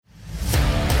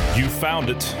You found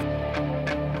it.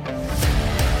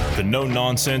 The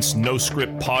no-nonsense,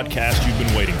 no-script podcast you've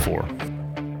been waiting for.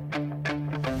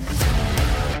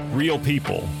 Real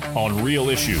people on real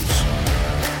issues.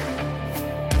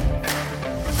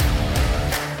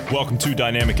 Welcome to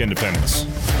Dynamic Independence,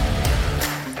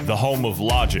 the home of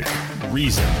logic,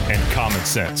 reason, and common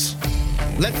sense.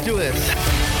 Let's do this.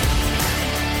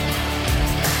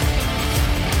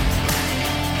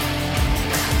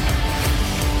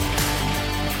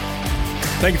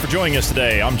 Thank you for joining us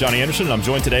today. I'm Johnny Anderson, and I'm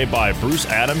joined today by Bruce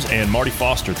Adams and Marty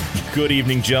Foster. Good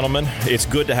evening, gentlemen. It's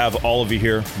good to have all of you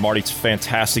here. Marty, it's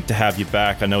fantastic to have you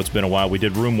back. I know it's been a while. We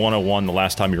did Room 101 the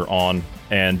last time you were on,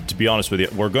 and to be honest with you,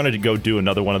 we're going to go do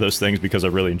another one of those things because I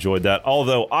really enjoyed that.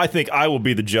 Although I think I will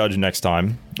be the judge next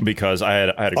time because I had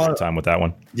a great time with that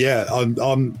one. Yeah,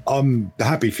 I'm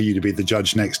happy for you to be the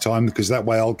judge next time because that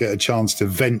way I'll get a chance to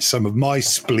vent some of my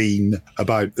spleen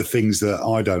about the things that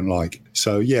I don't like.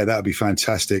 So yeah, that would be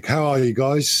fantastic. How are you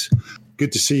guys?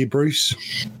 Good to see you,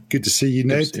 Bruce. Good to see you,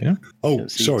 Ned. Oh,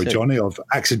 sorry, Johnny. I've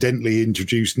accidentally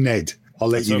introduced Ned. I'll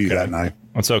let you do that now.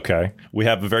 That's okay. We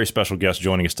have a very special guest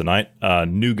joining us tonight.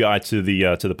 New guy to the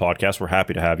podcast. We're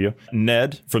happy to have you.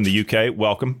 Ned from the UK,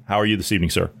 welcome. How are you this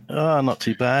evening, sir? Not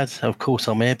too bad. Of course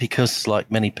I'm here because, like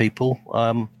many people,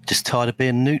 I'm just tired of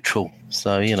being neutral.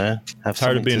 So, have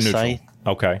something to say.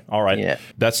 Okay. All right. Yeah.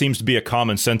 That seems to be a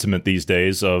common sentiment these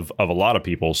days of a lot of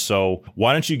people. So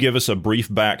why don't you give us a brief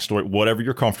backstory, whatever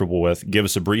you're comfortable with, give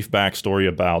us a brief backstory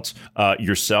about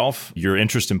yourself, your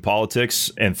interest in politics,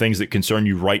 and things that concern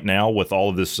you right now with all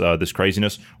of this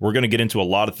craziness. We're going to get into a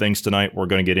lot of things tonight. We're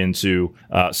going to get into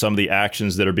some of the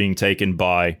actions that are being taken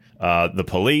by the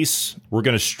police. We're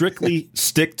going to strictly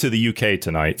stick to the UK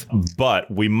tonight,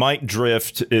 but we might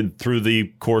drift through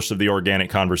the course of the organic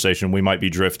conversation. We might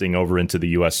be drifting over into the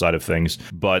U.S. side of things.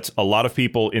 But a lot of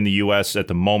people in the U.S. at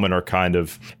the moment are kind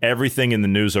of everything in the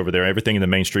news over there, everything in the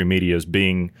mainstream media is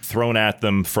being thrown at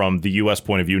them from the U.S.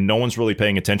 point of view. No one's really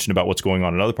paying attention about what's going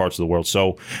on in other parts of the world.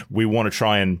 So we want to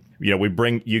try and we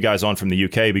bring you guys on from the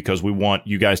UK because we want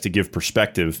you guys to give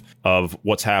perspective of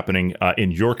what's happening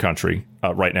in your country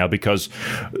right now, because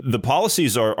the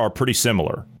policies are pretty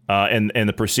similar. And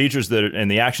the procedures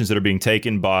and the actions that are being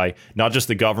taken by not just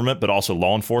the government, but also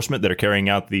law enforcement that are carrying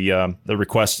out the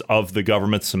requests of the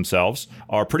governments themselves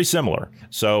are pretty similar.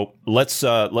 So let's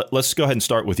go ahead and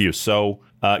start with you. So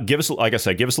give us a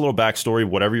little backstory,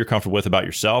 whatever you're comfortable with about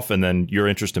yourself, and then your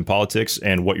interest in politics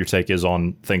and what your take is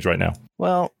on things right now.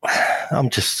 Well,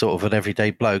 I'm just sort of an everyday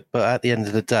bloke, but at the end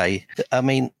of the day, I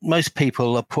mean, most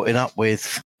people are putting up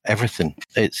with everything.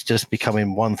 It's just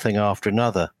becoming one thing after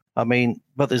another. I mean,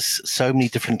 but there's so many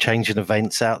different changing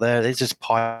events out there. It's just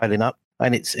piling up,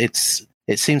 and it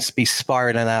seems to be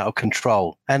spiraling out of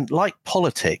control. And like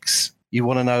politics, you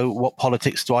want to know what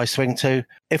politics do I swing to?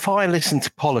 If I listen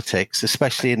to politics,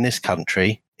 especially in this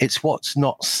country, it's what's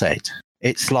not said.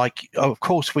 It's like, of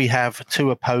course, we have two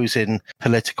opposing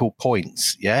political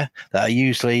points, that are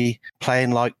usually playing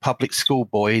like public school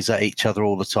boys at each other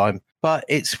all the time. But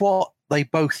it's what they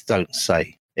both don't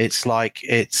say. It's like,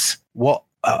 it's what,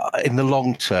 in the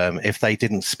long term, if they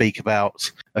didn't speak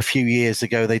about a few years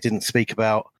ago, they didn't speak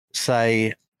about,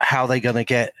 say, how they're going to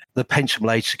get the pension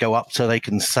age to go up so they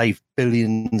can save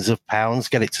billions of pounds,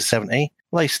 get it to 70.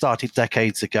 Well, they started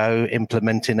decades ago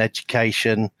implementing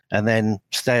education and then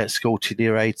stay at school till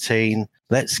you're 18.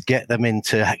 Let's get them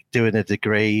into doing a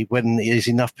degree. When there's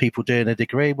enough people doing a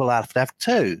degree, we'll have to have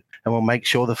two. And we'll make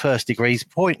sure the first degree is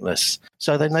pointless.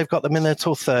 So then they've got them in there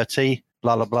till 30,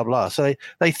 blah, blah, blah, blah. So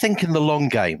they think in the long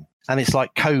game. And it's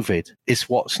like COVID is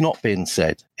what's not being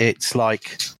said. It's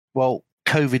like, well,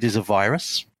 COVID is a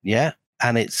virus,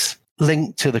 and it's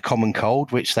linked to the common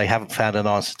cold, which they haven't found an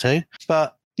answer to.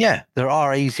 But there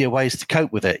are easier ways to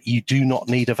cope with it. You do not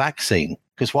need a vaccine.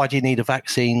 Because why do you need a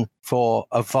vaccine for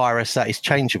a virus that is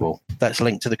changeable, that's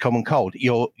linked to the common cold?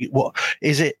 What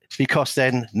is it? Because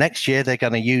then next year they're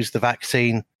going to use the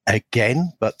vaccine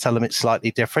again, but tell them it's slightly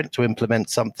different to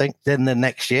implement something. Then the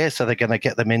next year, so they're going to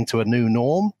get them into a new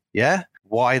norm.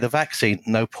 Why the vaccine?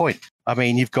 No point. I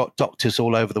mean, you've got doctors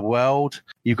all over the world.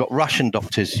 You've got Russian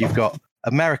doctors. You've got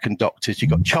American doctors. You've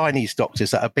got Chinese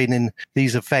doctors that have been in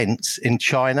these events in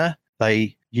China.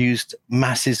 They used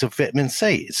masses of vitamin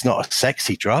C. It's not a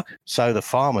sexy drug, so the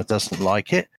farmer doesn't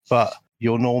like it. But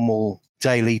your normal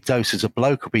daily dose as a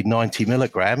bloke will be 90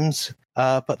 milligrams.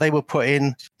 But they will put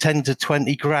in 10 to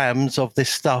 20 grams of this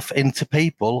stuff into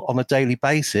people on a daily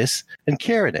basis and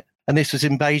curing it. And this was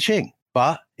in Beijing.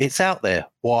 But it's out there.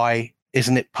 Why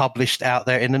isn't it published out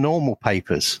there in the normal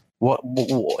papers? What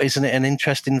isn't it an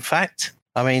interesting fact?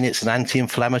 I mean, it's an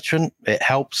anti-inflammatory. It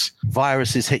helps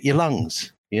viruses hit your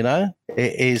lungs. It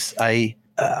is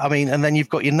and then you've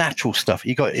got your natural stuff.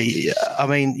 You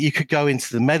could go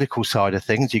into the medical side of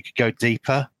things. You could go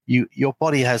deeper. Your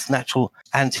body has natural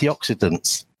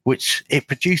antioxidants, which it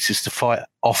produces to fight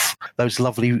off those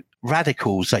lovely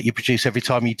radicals that you produce every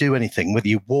time you do anything, whether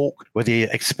you walk, whether you're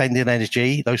expending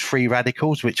energy, those free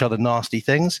radicals, which are the nasty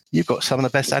things. You've got some of the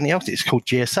best antioxidants. It's called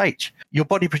GSH. Your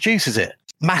body produces it.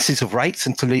 Masses of rates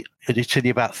until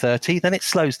you're about 30. Then it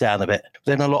slows down a bit.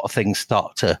 Then a lot of things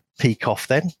start to peak off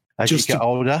then as you get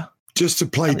older. Just to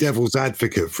play devil's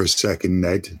advocate for a second,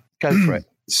 Ned. Go for it.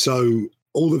 So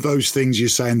all of those things you're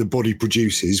saying the body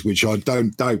produces, which I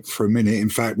don't doubt for a minute. In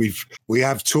fact, we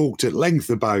have talked at length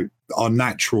about our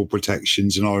natural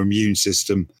protections and our immune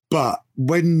system. But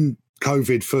when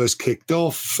COVID first kicked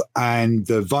off and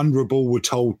the vulnerable were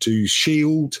told to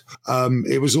shield,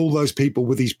 it was all those people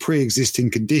with these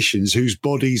pre-existing conditions whose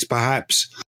bodies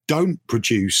perhaps don't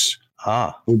produce.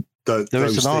 There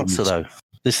is an answer, though.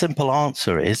 The simple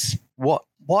answer is,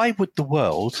 why would the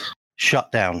world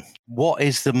shut down? What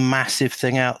is the massive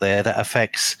thing out there that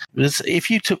affects? If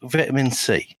you took vitamin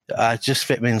C, just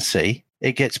vitamin C,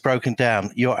 it gets broken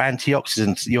down. Your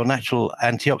antioxidants, your natural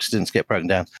antioxidants get broken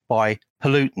down by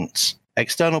pollutants,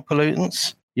 external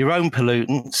pollutants, your own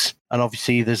pollutants, and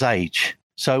obviously there's age.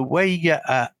 So where you get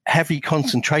a heavy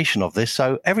concentration of this,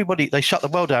 so everybody, they shut the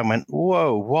world down and went,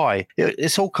 whoa, why?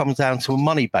 This all comes down to a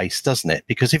money base, doesn't it?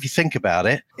 Because if you think about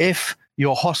it, if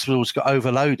your hospitals got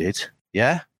overloaded,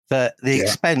 the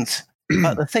expense,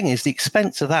 but the thing is, the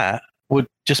expense of that would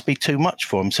just be too much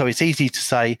for them. So it's easy to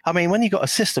say, when you've got a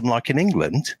system like in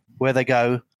England where they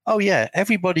go, oh yeah,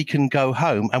 everybody can go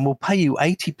home and we'll pay you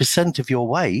 80% of your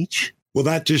wage. Well,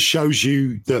 that just shows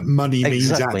you that money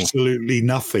means absolutely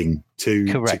nothing to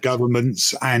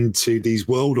governments and to these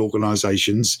world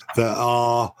organizations that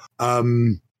are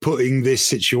putting this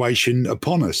situation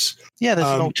upon us. Yeah, there's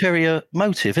an ulterior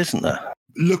motive, isn't there?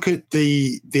 Look at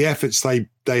the efforts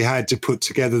they had to put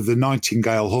together the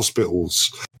Nightingale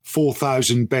hospitals,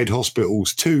 4,000 bed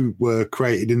hospitals. 2 were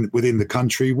created within the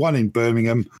country, 1 in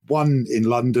Birmingham, 1 in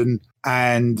London,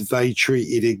 and they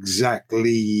treated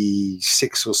exactly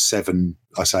 6 or 7,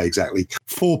 I say exactly,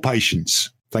 4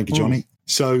 patients. Thank you, Johnny.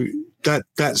 So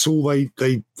that's all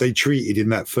they treated in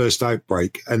that first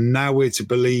outbreak. And now we're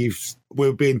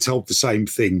being told the same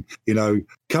thing,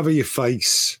 cover your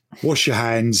face, wash your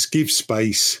hands, give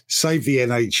space, save the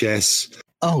NHS.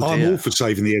 I'm all for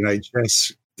saving the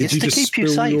NHS. It's to keep you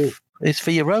safe. It's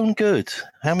for your own good.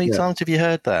 How many times have you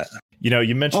heard that?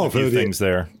 You mentioned a few things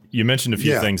there. You mentioned a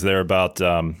few things there about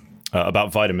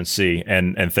vitamin C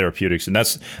and therapeutics, and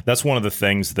that's one of the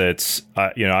things that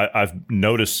I've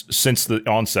noticed since the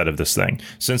onset of this thing,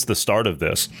 since the start of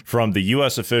this, from the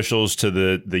U.S. officials to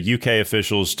the UK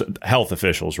officials to health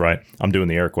officials, right? I'm doing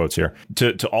the air quotes here,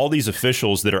 to all these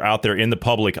officials that are out there in the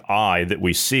public eye that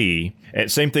we see. And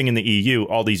same thing in the EU,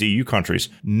 all these EU countries.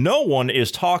 No one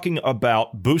is talking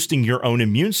about boosting your own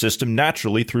immune system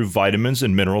naturally through vitamins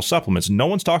and mineral supplements. No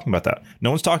one's talking about that. No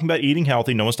one's talking about eating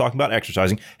healthy. No one's talking about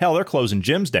exercising. Hell, they're closing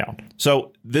gyms down.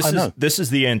 So this is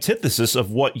the antithesis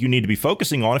of what you need to be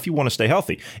focusing on if you want to stay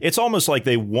healthy. It's almost like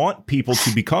they want people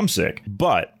to become sick,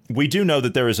 but we do know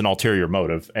that there is an ulterior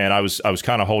motive, and I was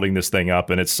kind of holding this thing up,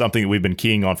 and it's something that we've been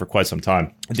keying on for quite some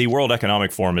time. The World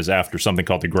Economic Forum is after something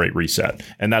called the Great Reset,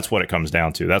 and that's what it comes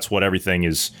down to. That's what everything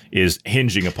is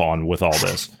hinging upon with all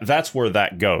this. That's where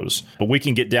that goes. But we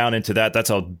can get down into that. That's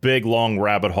a big, long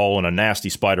rabbit hole and a nasty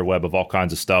spider web of all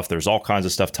kinds of stuff. There's all kinds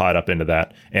of stuff tied up into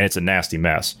that, and it's a nasty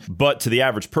mess. But to the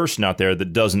average person out there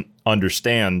that doesn't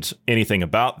understand anything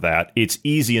about that, it's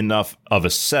easy enough of a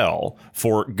sell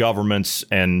for governments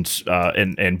and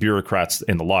bureaucrats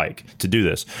and the like to do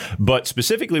this. But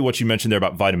specifically what you mentioned there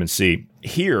about vitamin C,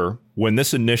 here, when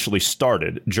this initially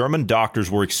started, German doctors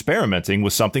were experimenting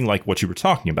with something like what you were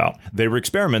talking about. They were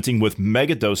experimenting with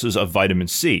mega doses of vitamin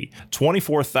C,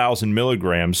 24,000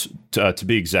 milligrams to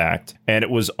be exact, and it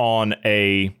was on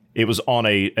an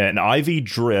IV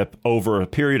drip over a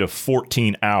period of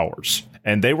 14 hours.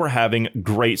 And they were having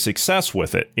great success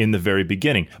with it in the very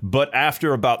beginning. But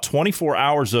after about 24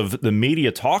 hours of the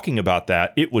media talking about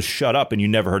that, it was shut up and you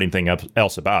never heard anything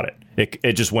else about it.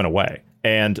 It just went away.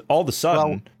 And all of a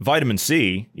sudden, vitamin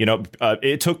C,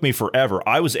 it took me forever.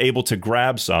 I was able to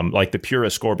grab some, like the pure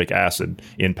ascorbic acid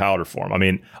in powder form. I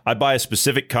mean, I buy a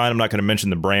specific kind. I'm not going to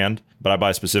mention the brand, but I buy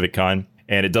a specific kind.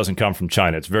 And it doesn't come from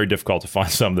China. It's very difficult to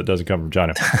find some that doesn't come from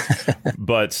China.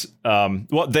 But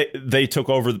they took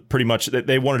over pretty much.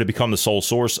 They wanted to become the sole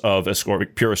source of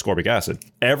pure ascorbic acid.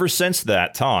 Ever since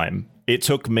that time, it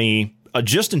took me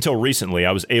just until recently,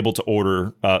 I was able to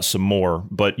order some more.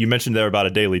 But you mentioned there about a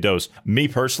daily dose. Me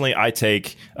personally, I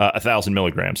take 1,000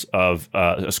 milligrams of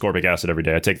ascorbic acid every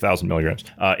day. I take 1,000 milligrams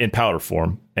in powder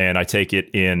form, and I take it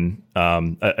in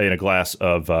a glass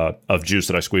of juice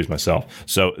that I squeeze myself.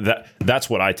 So that's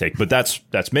what I take. But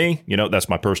that's me. That's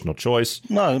my personal choice.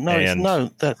 No,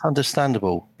 that's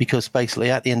understandable, because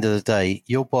basically at the end of the day,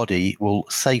 your body will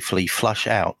safely flush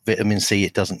out vitamin C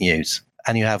it doesn't use.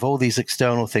 And you have all these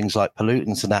external things like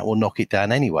pollutants, and that will knock it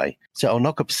down anyway. So it'll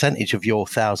knock a percentage of your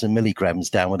 1,000 milligrams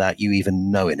down without you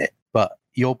even knowing it. But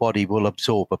your body will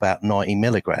absorb about 90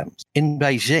 milligrams. In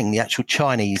Beijing, the actual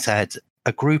Chinese had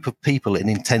a group of people in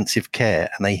intensive care,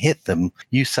 and they hit them,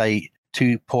 you say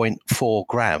 2.4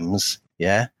 grams,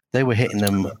 yeah? They were hitting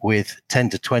them with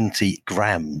 10 to 20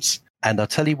 grams. And I'll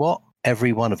tell you what,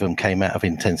 every one of them came out of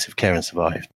intensive care and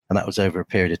survived. And that was over a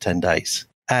period of 10 days.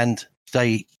 And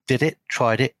they did it,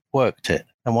 tried it, worked it.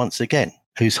 And once again,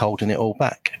 who's holding it all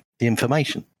back? The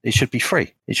information. It should be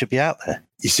free. It should be out there.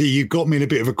 You see, you've got me in a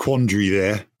bit of a quandary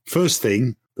there. First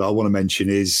thing that I want to mention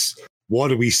is, why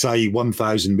do we say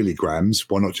 1,000 milligrams?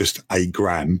 Why not just a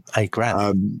gram? A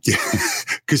gram.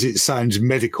 Because it sounds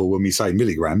medical when we say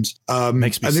milligrams.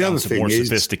 Makes me sound more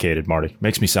sophisticated, Marty.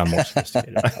 Makes me sound more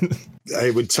sophisticated.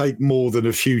 It would take more than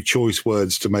a few choice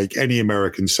words to make any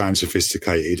American sound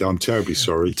sophisticated. I'm terribly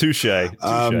sorry. Touche.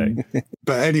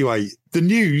 But anyway, the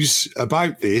news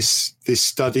about this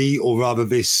study, or rather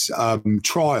this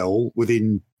trial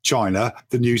within China,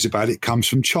 the news about it comes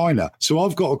from China. So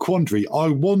I've got a quandary. I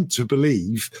want to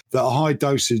believe that a high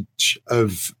dosage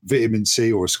of vitamin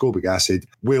C or ascorbic acid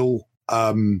will,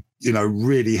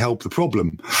 really help the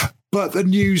problem. But the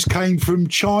news came from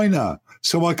China,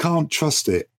 so I can't trust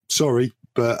it. Sorry.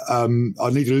 But I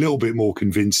need a little bit more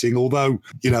convincing, although,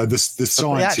 the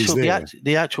science is there.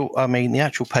 The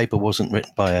actual paper wasn't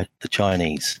written by the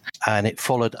Chinese, and it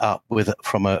followed up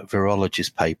from a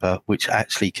virologist paper, which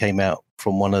actually came out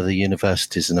from one of the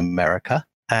universities in America.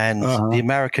 And the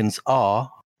Americans are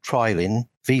trialing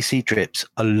VC drips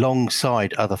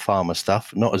alongside other pharma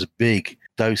stuff, not as big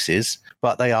doses,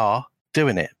 but they are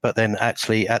doing it. But then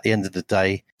actually at the end of the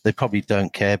day, they probably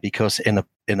don't care, because in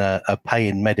a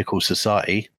paying medical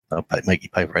society, they'll make you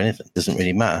pay for anything. It doesn't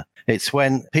really matter. It's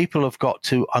when people have got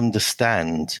to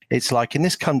understand. It's like in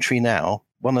this country now,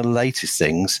 one of the latest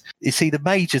things, you see, the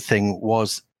major thing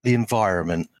was the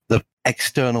environment, the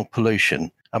external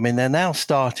pollution. I mean, they're now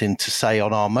starting to say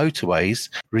on our motorways,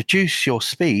 reduce your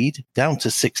speed down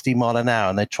to 60 mile an hour.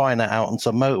 And they're trying that out on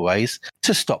some motorways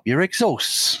to stop your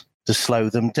exhausts, to slow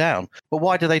them down. But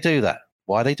why do they do that?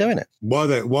 Why are they doing it? Why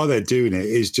they're doing it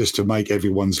is just to make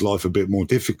everyone's life a bit more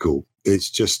difficult. It's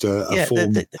just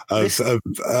another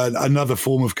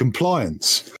form of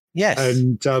compliance. Yes.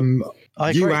 And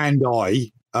you and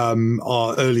I,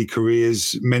 our early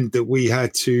careers meant that we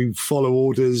had to follow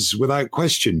orders without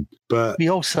question. But we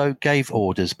also gave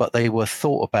orders, but they were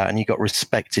thought about, and you got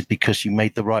respected because you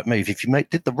made the right move. If you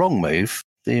did the wrong move,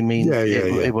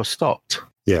 it was stopped.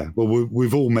 Yeah, well,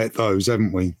 we've all met those,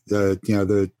 haven't we?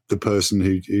 The person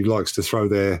who likes to throw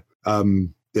their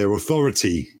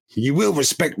authority. You will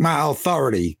respect my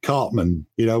authority, Cartman.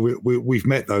 We've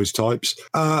met those types,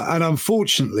 and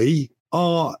unfortunately,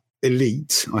 our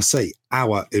elite, I say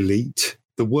our elite,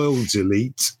 the world's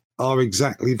elite, are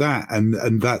exactly that,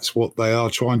 and that's what they are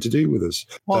trying to do with us.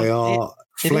 Well, they are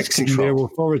flexing their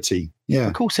authority. Yeah,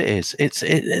 of course it is.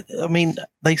 I mean,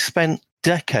 they spent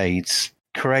decades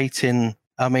creating.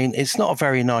 I mean, it's not a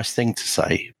very nice thing to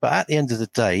say, but at the end of the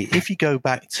day, if you go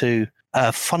back to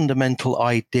a fundamental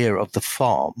idea of the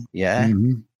farm,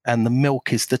 and the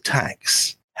milk is the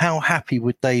tax, how happy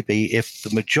would they be if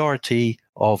the majority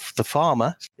of the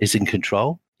farmer is in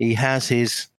control? He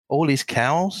has all his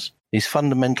cows, his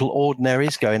fundamental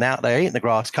ordinaries going out there, eating the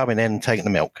grass, coming in and taking the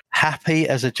milk. Happy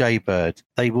as a jaybird.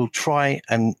 They will try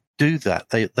and do that.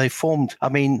 They formed, I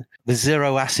mean, the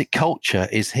zero acid culture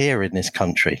is here in this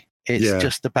country. It's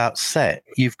just about set.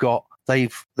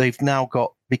 They've now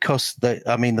got, because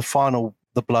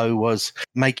the blow was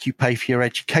make you pay for your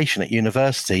education at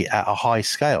university at a high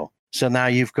scale. So now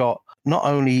you've got not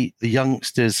only the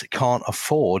youngsters can't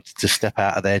afford to step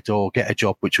out of their door, get a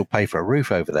job which will pay for a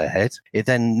roof over their head. It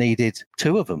then needed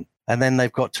two of them. And then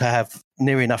they've got to have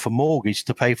near enough a mortgage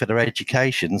to pay for their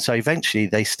education. So eventually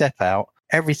they step out.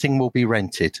 Everything will be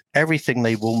rented. Everything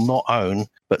they will not own,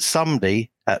 but somebody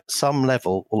at some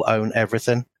level will own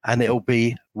everything, and it'll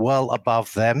be well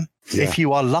above them. Yeah. If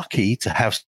you are lucky to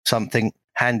have something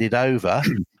handed over,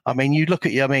 I mean, you look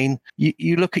at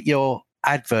your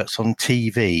adverts on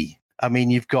TV. I mean,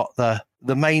 you've got the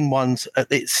main ones,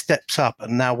 it steps up,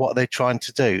 and now what are they trying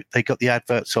to do? They got the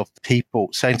adverts of people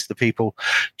saying to the people,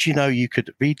 do you know you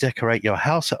could redecorate your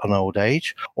house at an old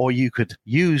age, or you could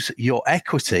use your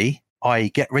equity, i.e.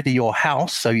 get rid of your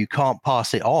house so you can't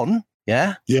pass it on,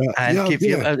 and give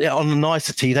you on the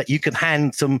nicety that you can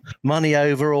hand some money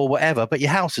over or whatever, but your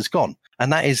house is gone.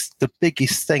 And that is the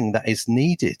biggest thing that is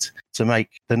needed to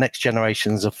make the next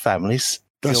generations of families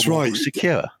feel more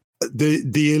secure.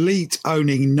 The elite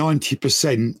owning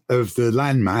 90% of the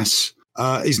landmass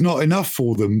is not enough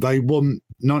for them. They want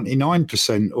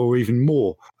 99% or even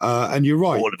more. And you're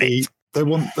right. They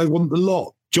want the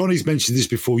lot. Johnny's mentioned this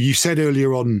before. You said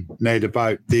earlier on, Ned,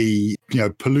 about the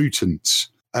pollutants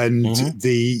and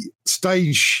the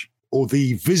stage, or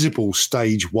the visible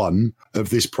stage one of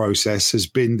this process has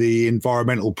been the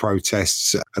environmental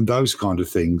protests and those kind of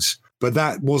things. But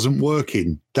that wasn't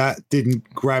working. That didn't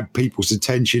grab people's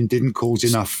attention, didn't cause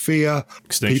enough fear.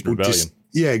 Extinction Rebellion.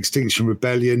 Extinction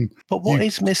Rebellion. But what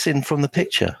is missing from the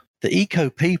picture? The eco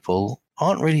people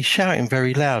aren't really shouting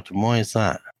very loud. And why is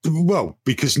that? Well,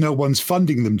 because no one's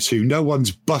funding them to. No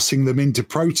one's bussing them into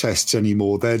protests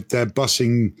anymore. They're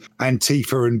bussing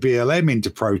Antifa and BLM into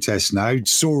protests now.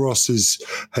 Soros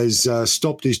has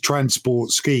stopped his transport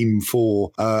scheme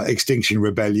for Extinction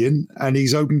Rebellion, and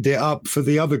he's opened it up for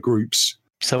the other groups.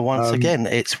 So once again,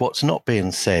 it's what's not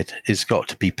being said is got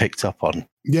to be picked up on.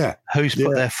 Yeah. Who's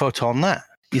put their foot on that?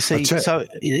 You see, so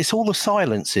it's all the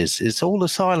silences. It's all the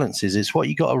silences. It's what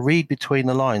you got to read between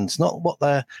the lines, not what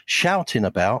they're shouting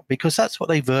about, because that's what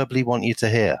they verbally want you to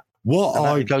hear.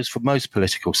 That goes for most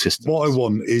political systems. What I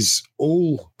want is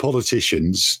all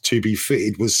politicians to be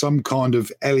fitted with some kind of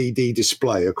LED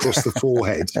display across the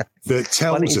forehead that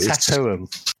tells us. Tattoo them.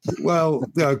 Well,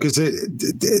 no, because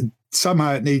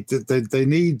somehow they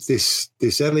need this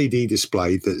LED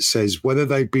display that says whether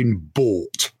they've been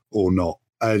bought or not.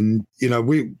 And,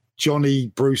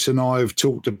 Johnny, Bruce and I have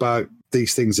talked about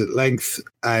these things at length.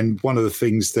 And one of the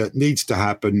things that needs to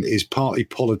happen is party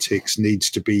politics needs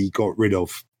to be got rid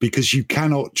of, because you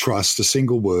cannot trust a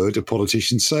single word a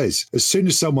politician says. As soon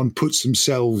as someone puts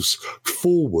themselves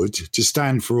forward to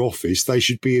stand for office, they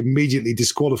should be immediately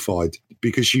disqualified,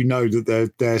 because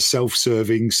that they're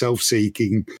self-serving,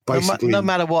 self-seeking, basically. No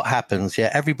matter what happens,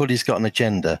 everybody's got an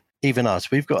agenda. Even us,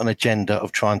 we've got an agenda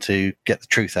of trying to get the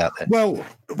truth out there. Well,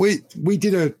 we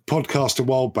did a podcast a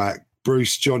while back,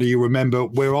 Bruce, Johnny, you remember,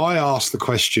 where I asked the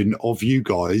question of you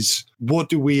guys, what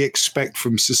do we expect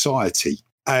from society?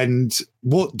 And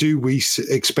what do we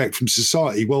expect from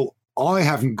society? Well, I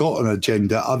haven't got an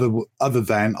agenda other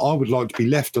than I would like to be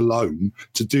left alone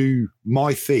to do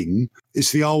my thing.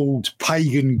 It's the old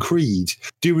pagan creed,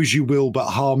 do as you will, but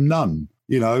harm none.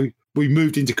 We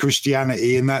moved into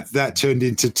Christianity, and that turned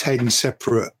into 10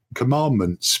 separate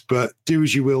commandments. But do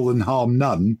as you will and harm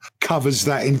none covers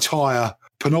that entire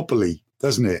panoply,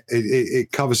 doesn't it?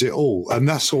 It covers it all. And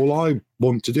that's all I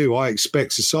want to do. I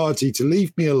expect society to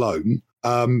leave me alone,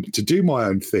 to do my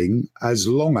own thing, as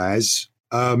long as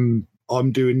I'm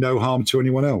doing no harm to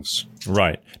anyone else.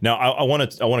 Right. Now, I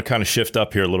want to kind of shift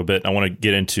up here a little bit. I want to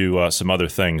get into some other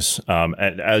things.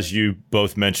 As you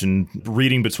both mentioned,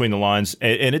 reading between the lines,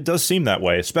 and it does seem that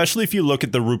way, especially if you look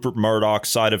at the Rupert Murdoch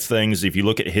side of things. If you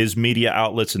look at his media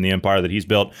outlets and the empire that he's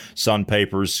built, Sun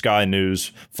Papers, Sky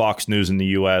News, Fox News in the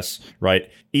U.S., right?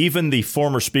 Even the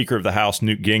former Speaker of the House,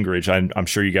 Newt Gingrich, I'm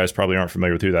sure you guys probably aren't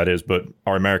familiar with who that is, but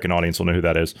our American audience will know who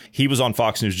that is. He was on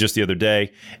Fox News just the other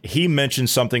day. He mentioned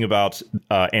something about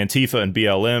Antifa and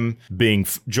BLM being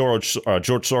George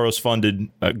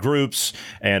Soros-funded groups,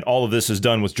 and all of this is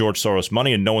done with George Soros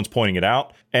money, and no one's pointing it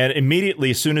out. And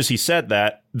immediately, as soon as he said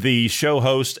that, the show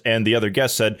host and the other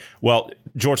guest said, well,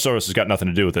 George Soros has got nothing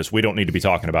to do with this. We don't need to be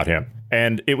talking about him.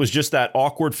 And it was just that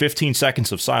awkward 15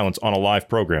 seconds of silence on a live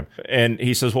program. And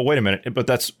he says, well, wait a minute, but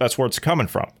that's where it's coming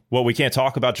from. Well, we can't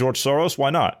talk about George Soros?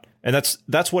 Why not? And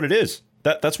that's what it is.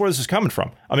 That's where this is coming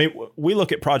from. I mean, we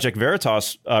look at Project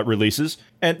Veritas releases,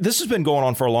 and this has been going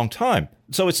on for a long time.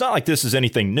 So it's not like this is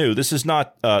anything new. This is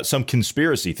not some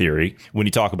conspiracy theory when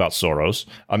you talk about Soros.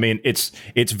 I mean, it's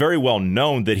very well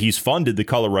known that he's funded the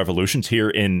color revolutions here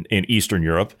in Eastern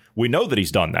Europe. We know that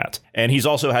he's done that. And he's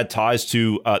also had ties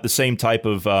to the same type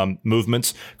of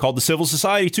movements called the Civil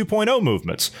Society 2.0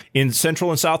 movements in Central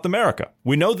and South America.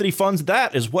 We know that he funds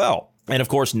that as well. And of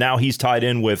course, now he's tied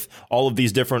in with all of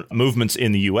these different movements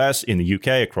in the U.S., in the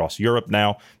U.K., across Europe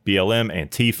now, BLM,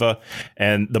 Antifa,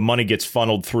 and the money gets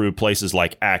funneled through places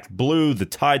like Act Blue. The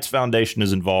Tides Foundation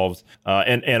is involved,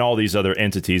 and all these other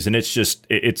entities, and it's just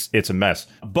it's a mess.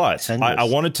 But I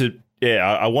wanted to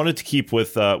I wanted to keep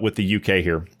with the UK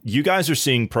here. You guys are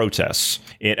seeing protests,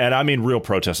 and I mean real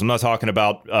protests. I'm not talking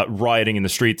about rioting in the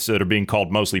streets that are being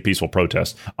called mostly peaceful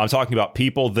protests. I'm talking about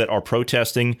people that are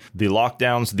protesting the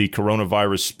lockdowns, the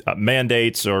coronavirus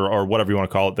mandates, or whatever you want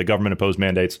to call it, the government-imposed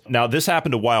mandates. Now, this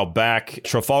happened a while back.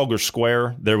 Trafalgar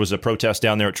Square, there was a protest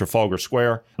down there at Trafalgar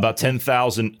Square. About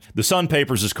 10,000. The Sun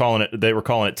Papers they were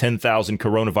calling it 10,000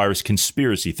 coronavirus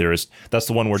conspiracy theorists. That's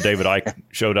the one where David Icke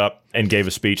showed up and gave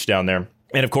a speech down there.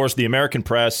 And of course, the American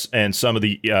press and some of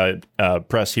the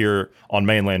press here on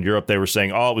mainland Europe, they were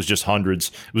saying, "Oh, it was just hundreds.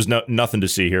 It was nothing to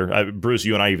see here." Bruce,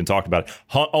 you and I even talked about it.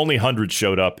 Only hundreds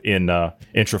showed up in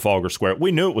Trafalgar Square.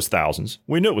 We knew it was thousands.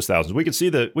 We could see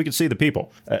the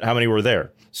people. How many were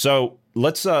there? So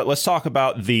let's talk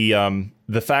about the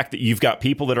fact that you've got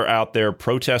people that are out there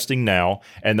protesting now,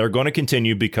 and they're going to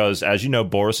continue because, as you know,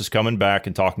 Boris is coming back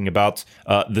and talking about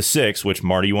the 6, which,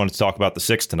 Marty, you wanted to talk about the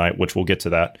 6 tonight, which we'll get to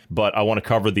that. But I want to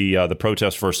cover the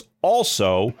protest first.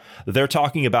 Also, they're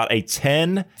talking about a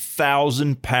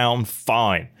 £10,000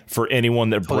 fine for anyone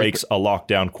that breaks a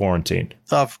lockdown quarantine.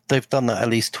 They've done that at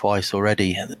least twice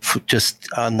already.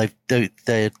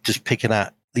 They're just picking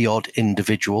out the odd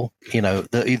individual,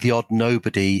 the odd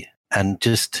nobody, and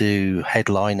just to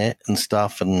headline it and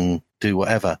stuff and do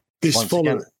whatever. This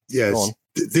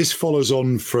follows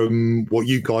on from what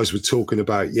you guys were talking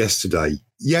about yesterday.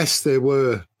 Yes, there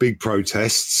were big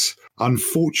protests.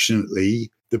 Unfortunately,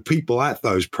 the people at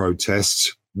those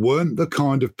protests weren't the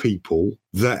kind of people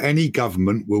that any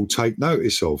government will take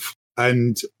notice of.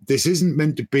 And this isn't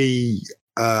meant to be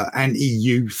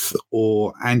anti-youth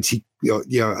or anti,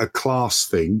 a class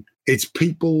thing. It's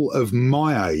people of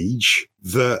my age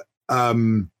that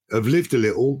have lived a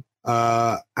little,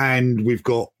 and we've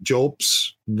got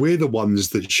jobs. We're the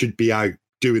ones that should be out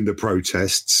doing the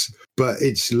protests, but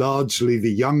it's largely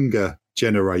the younger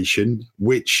generation,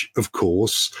 which, of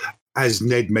course, as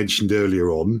Ned mentioned earlier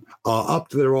on, are up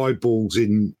to their eyeballs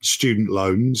in student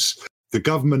loans. The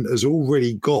government has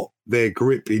already got their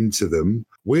grip into them.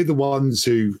 We're the ones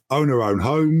who own our own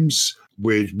homes.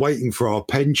 We're waiting for our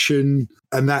pension.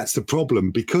 And that's the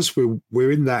problem, because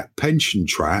we're in that pension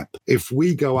trap. If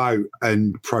we go out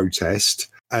and protest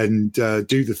and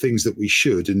do the things that we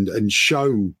should and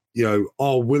show,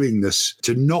 our willingness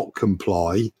to not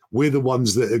comply, we're the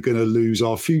ones that are going to lose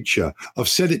our future. I've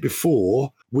said it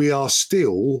before, we are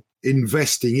still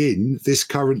investing in this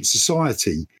current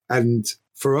society. And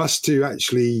for us to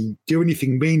actually do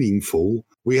anything meaningful,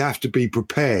 we have to be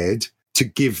prepared to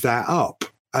give that up.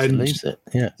 And lose it.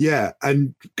 Yeah.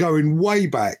 And going way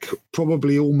back,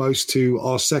 probably almost to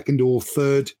our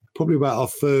about our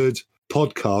third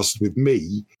podcast with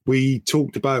me, we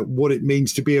talked about what it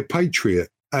means to be a patriot.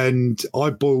 And I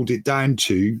boiled it down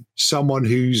to someone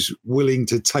who's willing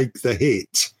to take the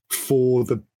hit for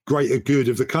the greater good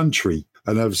of the country.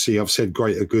 And obviously I've said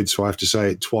greater good, so I have to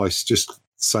say it twice, just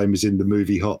same as in the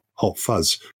movie Hot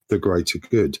Fuzz, the greater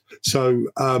good. So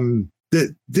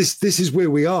this is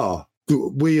where we are.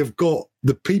 We have got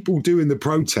the people doing the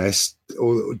protest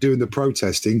or doing the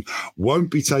protesting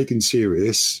won't be taken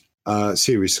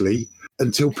seriously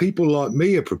until people like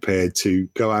me are prepared to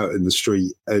go out in the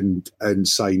street and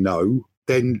say no.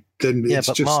 Then it's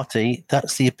but Marty,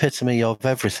 that's the epitome of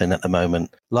everything at the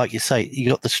moment. Like you say,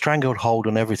 you got the strangled hold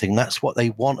on everything. That's what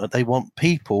they want. They want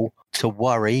people to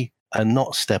worry and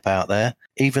not step out there,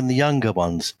 even the younger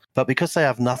ones. But because they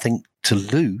have nothing to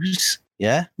lose,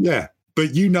 yeah.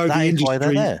 But the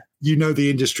industry. You know the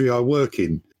industry I work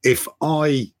in. If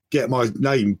I get my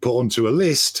name put onto a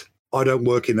list, I don't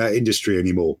work in that industry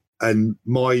anymore. And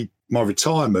my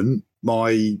retirement,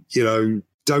 my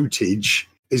dotage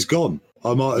is gone.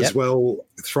 I might as well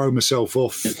throw myself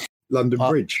off London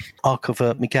Bridge. I'll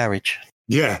convert my garage.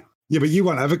 Yeah, but you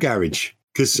won't have a garage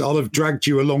because I'll have dragged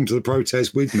you along to the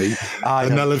protest with me,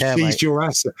 and they'll have seized your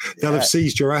asset. They'll have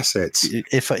seized your assets.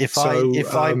 If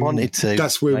I wanted to,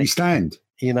 that's where we stand.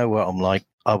 You know what I'm like.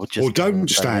 I would just don't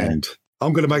stand.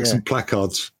 I'm going to make some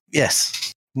placards.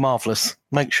 Yes. Marvellous.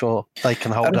 Make sure they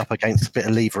can hold up against a bit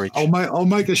of leverage. I'll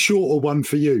make a shorter one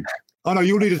for you. Oh, no,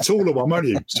 you'll need a taller one, won't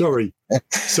you? Sorry.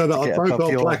 So that both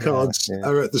our placards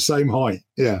are at the same height.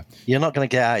 Yeah. You're not going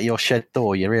to get out of your shed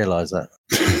door. You realise that?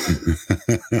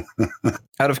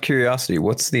 Out of curiosity,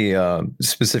 what's the,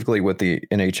 specifically with the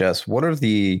NHS, what are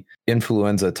the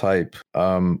influenza type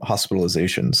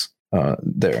hospitalizations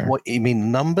there? What, you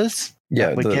mean numbers?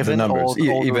 Yeah, the numbers,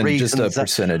 or even just a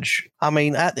percentage. I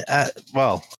mean, I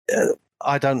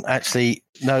don't actually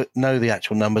know the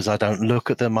actual numbers. I don't look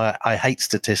at them. I hate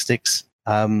statistics.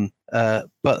 But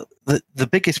the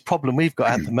biggest problem we've got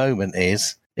at the moment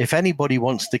is if anybody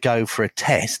wants to go for a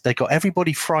test, they got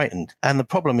everybody frightened. And the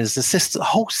problem is the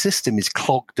whole system is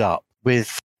clogged up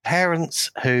with parents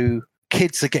who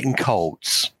kids are getting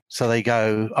colds. So they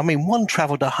go, I mean, one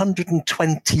traveled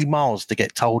 120 miles to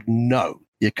get told, no,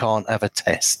 you can't have a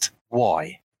test.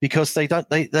 Why? Because they don't,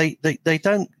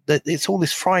 it's all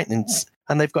this frightening.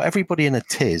 And they've got everybody in a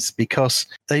tiz because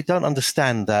they don't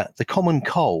understand that the common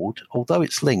cold, although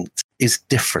it's linked, is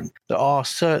different. There are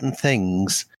certain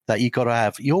things that you've got to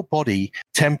have. Your body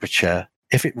temperature,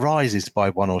 if it rises by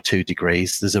 1 or 2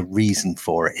 degrees, there's a reason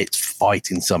for it. It's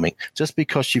fighting something. Just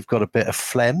because you've got a bit of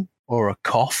phlegm or a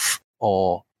cough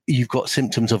or you've got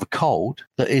symptoms of a cold,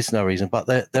 there is no reason. But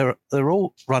they're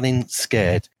all running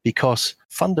scared because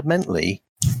fundamentally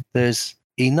there's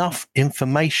enough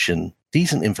information,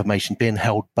 decent information being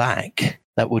held back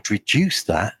that would reduce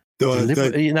that.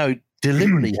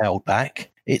 Deliberately held back.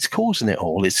 It's causing it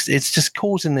all. It's just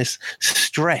causing this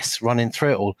stress running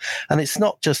through it all. And it's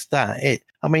not just that.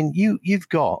 You've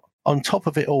got, on top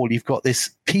of it all, you've got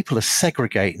this, people are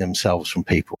segregating themselves from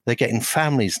people. They're getting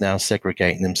families now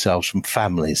segregating themselves from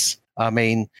families. I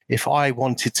mean, if I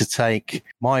wanted to take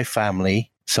my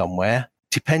family somewhere,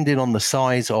 depending on the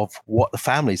size of what the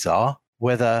families are,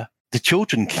 whether the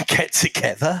children can get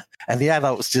together and the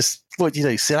adults just, what do you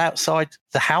do? Sit outside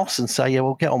the house and say, yeah,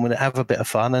 we'll get on with it, have a bit of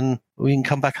fun, and we can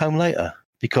come back home later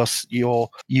because you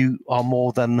are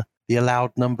more than the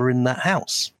allowed number in that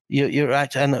house. You're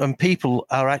actually, and people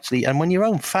are actually, and when your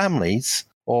own families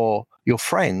or your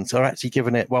friends are actually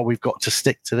giving it, well, we've got to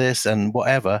stick to this and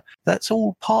whatever, that's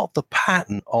all part of the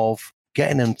pattern of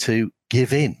getting them to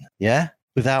give in, yeah?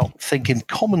 Without thinking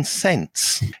common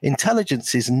sense.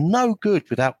 Intelligence is no good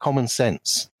without common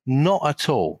sense. Not at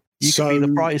all. You can be the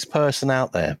brightest person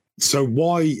out there. So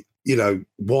why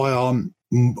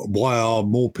are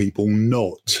more people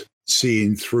not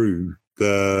seeing through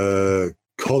the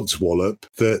codswallop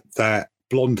that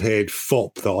blonde-haired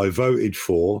fop that I voted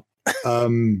for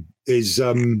is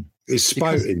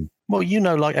spouting?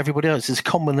 Like everybody else, it's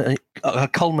a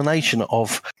culmination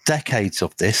of decades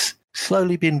of this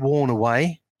slowly being worn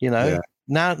away. Now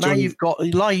you've got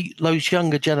like those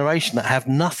younger generation that have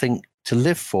nothing to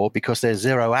live for because they're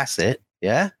zero asset.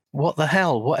 Yeah, what the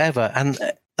hell, whatever. And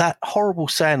that horrible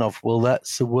saying of, well,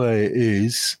 that's the way it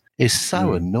is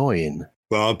so annoying.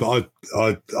 Well,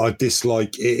 I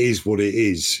dislike it is what it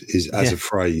is as a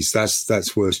phrase.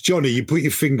 That's worse. Johnny, you put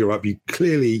your finger up. You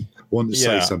clearly want to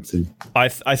say something. I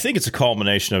think it's a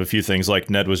culmination of a few things, like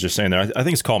Ned was just saying there. I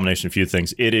think it's a culmination of a few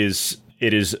things. This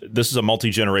is a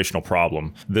multi-generational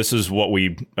problem. This is what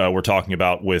we're talking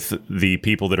about with the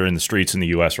people that are in the streets in the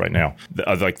U.S. right now,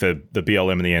 like the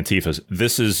BLM and the Antifas.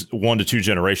 This is 1 to 2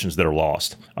 generations that are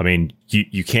lost. I mean,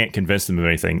 you can't convince them of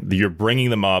anything. You're bringing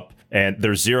them up, and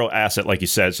they're zero asset, like you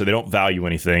said, so they don't value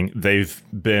anything. They've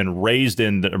been raised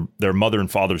in their mother and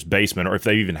father's basement, or if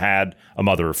they even had a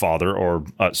mother or father or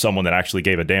someone that actually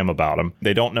gave a damn about them.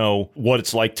 They don't know what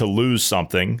it's like to lose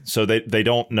something, so they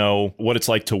don't know what it's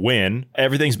like to win.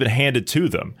 Everything's been handed to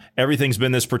them. Everything's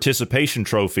been this participation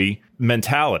trophy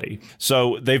mentality.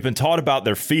 So they've been taught about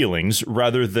their feelings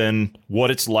rather than what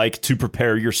it's like to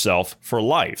prepare yourself for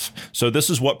life. So this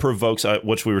is what provokes,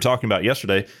 which we were talking about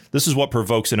yesterday, this is what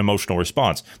provokes an emotional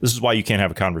response. This is why you can't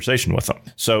have a conversation with them.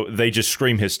 So they just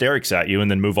scream hysterics at you and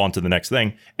then move on to the next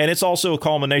thing. And it's also a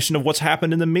culmination of what's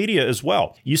happened in the media as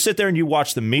well. You sit there and you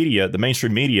watch the media, the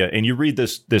mainstream media, and you read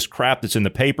this crap that's in the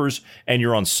papers, and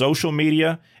you're on social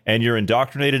media and you're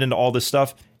indoctrinated into all this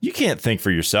stuff. You can't think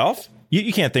for yourself.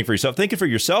 You can't think for yourself. Thinking for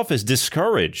yourself is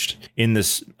discouraged in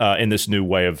this new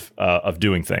way of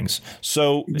doing things.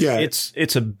 So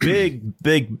it's a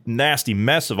big nasty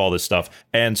mess of all this stuff.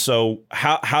 And so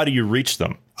how do you reach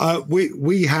them?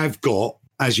 We have got,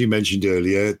 as you mentioned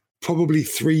earlier, probably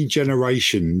 3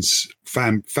 generations,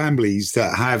 families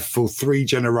that have for 3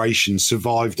 generations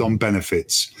survived on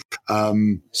benefits.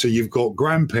 So you've got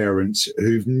grandparents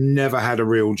who've never had a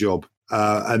real job,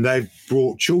 and they've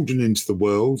brought children into the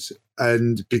world.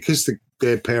 And because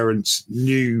their parents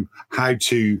knew how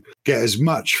to get as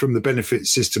much from the benefit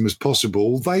system as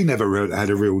possible, they never had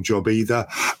a real job either.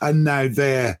 And now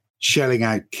they're shelling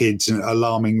out kids at an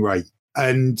alarming rate.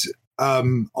 And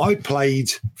I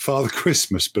played Father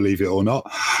Christmas, believe it or not,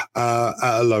 at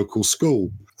a local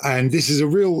school. And this is a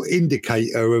real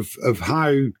indicator of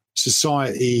how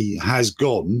society has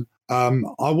gone. I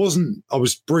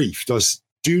was briefed.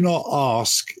 Do not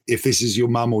ask if this is your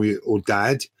mum or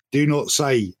dad. Do not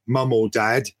say mum or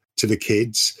dad to the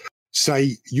kids.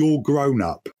 Say you're grown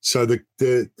up. So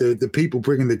the people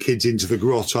bringing the kids into the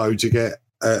grotto to get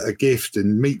a gift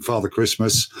and meet Father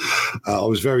Christmas, I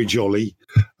was very jolly.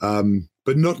 But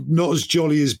but not as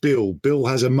jolly as Bill. Bill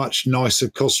has a much nicer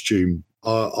costume.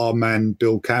 Our man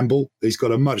Bill Campbell, he's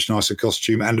got a much nicer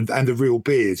costume and a real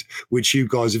beard, which you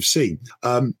guys have seen.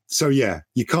 So yeah,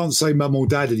 you can't say mum or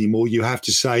dad anymore. You have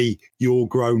to say you're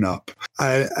grown up,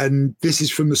 and this is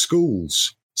from the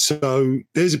schools. So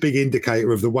there's a big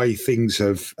indicator of the way things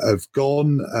have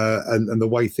gone and the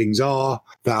way things are.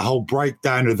 That whole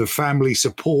breakdown of the family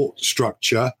support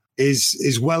structure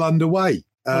is well underway.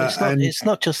 It's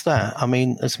not just that. I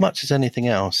mean, as much as anything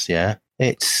else, yeah,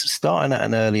 it's starting at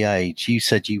an early age. You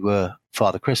said you were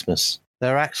Father Christmas.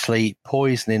 They're actually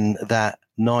poisoning that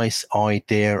nice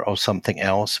idea of something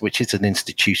else, which is an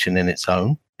institution in its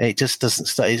own. It just doesn't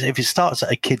start. If it starts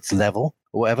at a kid's level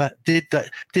or whatever, did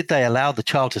they allow the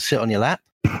child to sit on your lap?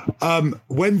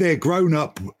 When they're grown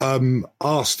up,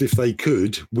 asked if they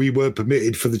could, we were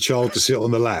permitted for the child to sit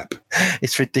on the lap.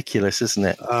 It's ridiculous, isn't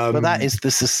it? But that is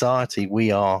the society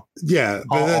we are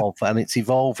part of, and it's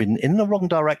evolving in the wrong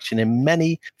direction in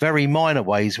many very minor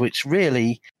ways, which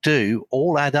really do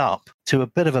all add up to a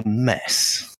bit of a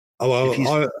mess.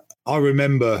 I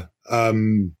remember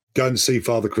going to see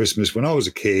Father Christmas when I was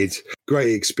a kid.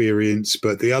 Great experience,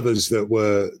 but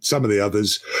some of the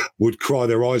others would cry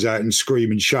their eyes out and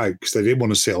scream and shout because they didn't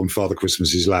want to sit on Father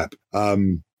Christmas's lap.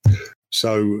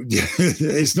 So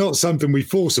it's not something we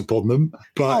force upon them,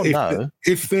 but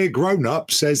if their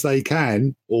grown-up says they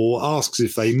can or asks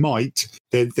if they might,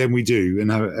 then we do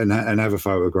and have a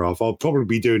photograph. I'll probably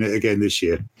be doing it again this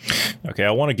year. Okay,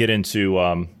 I want to get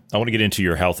into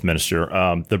your health minister.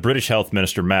 The British health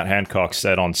minister, Matt Hancock,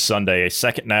 said on Sunday a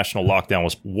second national lockdown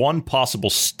was one possible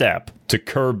step to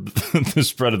curb the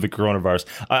spread of the coronavirus.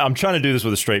 I'm trying to do this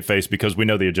with a straight face because we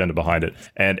know the agenda behind it,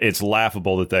 and it's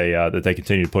laughable that they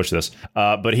continue to push this.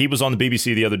 But he was on the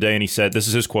BBC the other day, and he said, this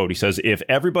is his quote, he says, "If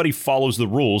everybody follows the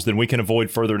rules, then we can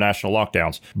avoid further national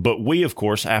lockdowns. But we, of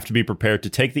course, have to be prepared to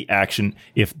take the action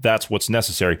if that's what's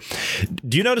necessary."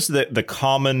 Do you notice that the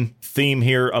common theme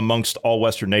here amongst all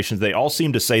Western nations? They all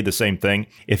seem to say the same thing.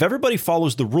 If everybody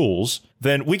follows the rules,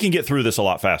 then we can get through this a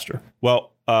lot faster.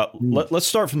 Well, let's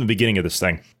start from the beginning of this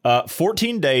thing.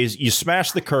 14 days, you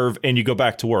smash the curve and you go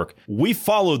back to work. We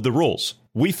followed the rules.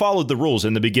 We followed the rules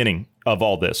in the beginning of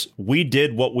all this. We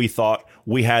did what we thought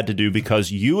we had to do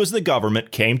because you as the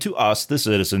government came to us, the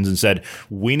citizens, and said,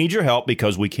 we need your help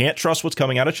because we can't trust what's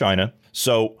coming out of China.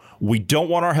 So we don't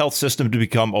want our health system to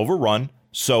become overrun.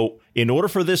 So in order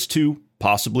for this to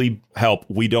possibly help,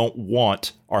 we don't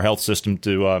want our health system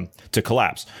to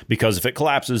collapse, because if it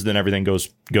collapses, then everything goes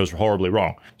horribly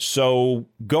wrong. So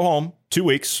go home 2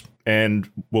 weeks and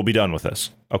we'll be done with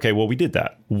this. Okay, well, we did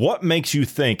that. What makes you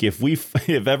think if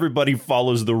everybody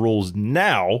follows the rules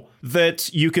now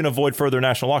that you can avoid further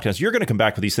national lockdowns? You're going to come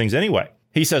back with these things anyway.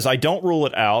 He says, I don't rule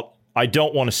it out. I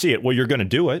don't want to see it. Well, you're going to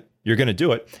do it. You're going to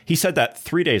do it. He said that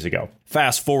 3 days ago.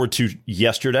 Fast forward to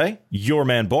yesterday, your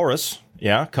man Boris,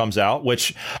 comes out,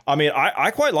 which, I mean, I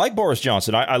quite like Boris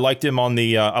Johnson. I liked him on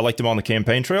the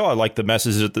campaign trail. I liked the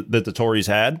messages that the Tories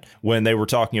had when they were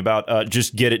talking about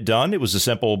just get it done. It was a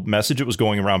simple message. It was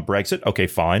going around Brexit. Okay,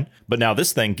 fine. But now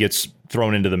this thing gets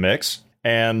thrown into the mix.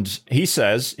 And he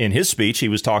says in his speech, he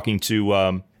was talking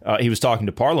to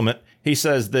Parliament. He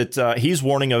says that he's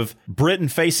warning of Britain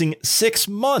facing 6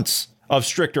 months of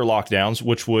stricter lockdowns,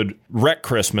 which would wreck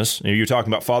Christmas. You're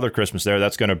talking about Father Christmas there.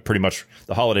 That's going to pretty much,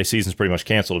 the holiday season's pretty much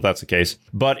canceled if that's the case.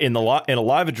 But in a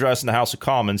live address in the House of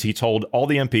Commons, he told all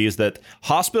the MPs that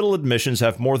hospital admissions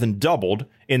have more than doubled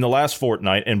in the last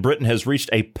fortnight, and Britain has reached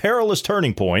a perilous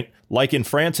turning point, like in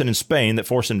France and in Spain, that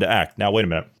forced him to act. Now, wait a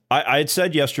minute. I had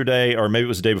said yesterday, or maybe it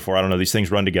was the day before, I don't know, these things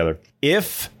run together.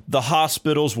 If the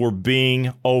hospitals were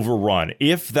being overrun,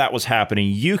 if that was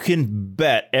happening, you can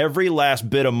bet every last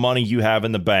bit of money you have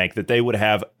in the bank that they would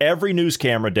have every news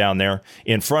camera down there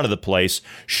in front of the place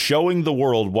showing the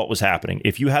world what was happening.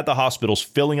 If you had the hospitals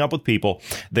filling up with people,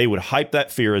 they would hype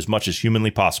that fear as much as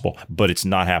humanly possible. But it's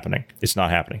not happening. It's not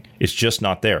happening. It's just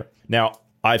not there. Now,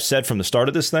 I've said from the start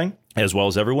of this thing, as well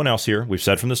as everyone else here, we've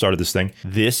said from the start of this thing,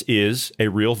 this is a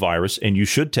real virus and you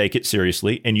should take it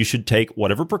seriously, and you should take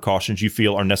whatever precautions you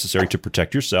feel are necessary to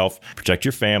protect yourself, protect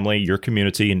your family, your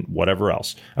community, and whatever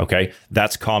else. Okay,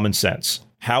 that's common sense.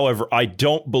 However, I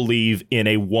don't believe in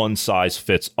a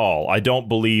one-size-fits-all. I don't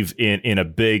believe in a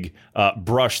big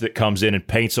brush that comes in and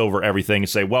paints over everything and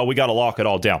say, well, we got to lock it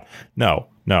all down. No.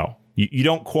 You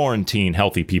don't quarantine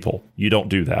healthy people. You don't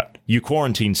do that. You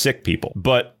quarantine sick people.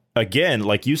 But again,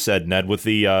 like you said, Ned, with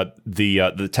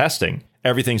the testing,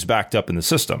 everything's backed up in the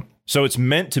system. So it's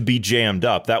meant to be jammed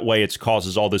up. That way it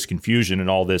causes all this confusion and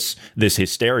all this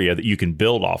hysteria that you can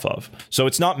build off of. So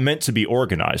it's not meant to be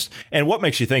organized. And what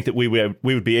makes you think that we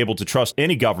would be able to trust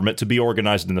any government to be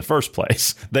organized in the first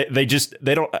place? They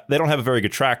don't have a very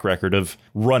good track record of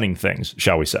running things,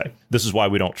 shall we say. This is why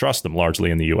we don't trust them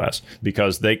largely in the US,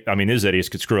 because these idiots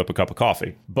could screw up a cup of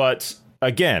coffee. But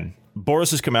again,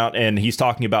 Boris has come out and he's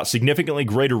talking about significantly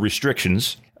greater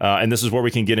restrictions. And this is where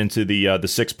we can get into the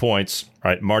 6 points. All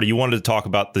right, Marty, you wanted to talk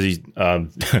about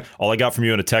all I got from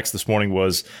you in a text this morning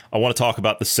was, I want to talk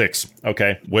about the 6.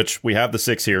 Okay, which we have the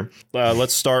 6 here.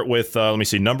 Let's start with, let me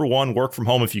see. Number 1, work from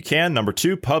home if you can. Number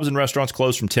 2, pubs and restaurants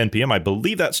close from 10 p.m. I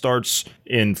believe that starts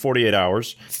in 48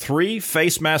 hours. 3,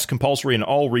 face mask compulsory in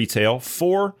all retail.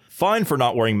 4, fine for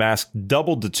not wearing masks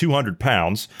doubled to 200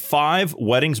 pounds. 5,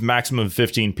 weddings maximum of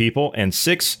 15 people. And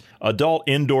 6, adult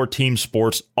indoor team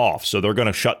sports off. So they're going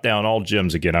to shut down all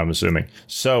gyms again, I'm assuming.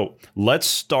 So let's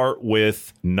start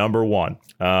with number 1.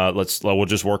 We'll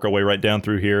just work our way right down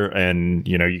through here, and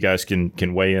you guys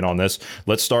can weigh in on this.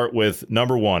 Let's start with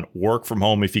number 1, work from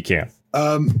home if you can.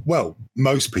 Well,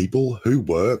 most people who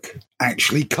work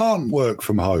actually can't work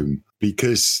from home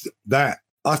because that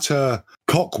utter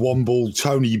cockwomble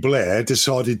Tony Blair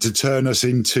decided to turn us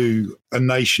into a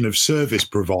nation of service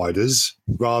providers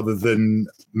rather than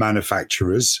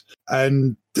manufacturers.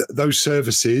 And those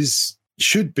services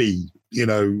should be,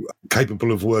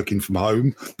 capable of working from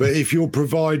home. But if you're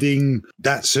providing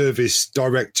that service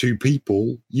direct to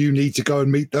people, you need to go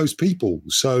and meet those people.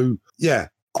 So, yeah,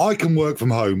 I can work from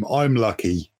home. I'm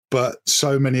lucky, but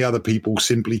so many other people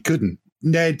simply couldn't.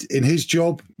 Ned, in his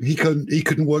job, he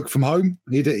couldn't work from home.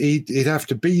 He'd have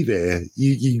to be there.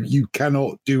 You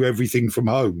cannot do everything from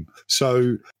home.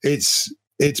 So it's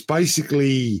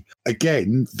basically,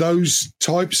 again, those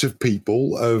types of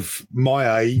people of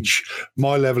my age,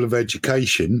 my level of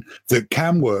education that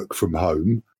can work from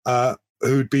home,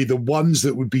 who'd be the ones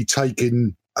that would be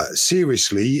taken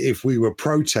seriously if we were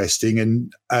protesting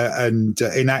and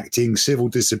enacting civil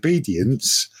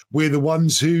disobedience. We're the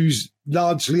ones who's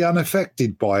largely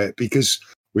unaffected by it because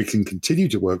we can continue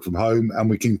to work from home and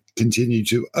we can continue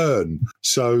to earn.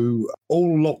 So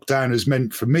all lockdown has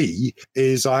meant for me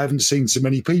is I haven't seen so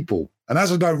many people. And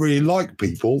as I don't really like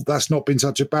people, that's not been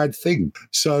such a bad thing.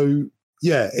 So,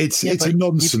 yeah, it's a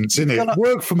nonsense, isn't it?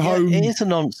 Work from home. It is a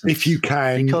nonsense. If you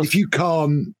can. If you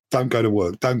can't, don't go to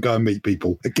work. Don't go and meet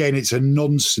people. Again, it's a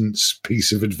nonsense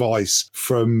piece of advice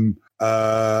from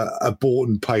a bought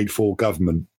and paid for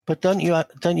government. But don't you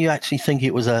actually think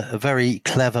it was a very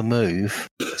clever move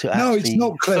to actually... No, it's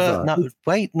not clever.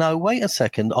 Wait a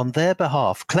second. On their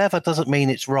behalf, clever doesn't mean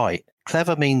it's right.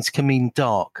 Clever can mean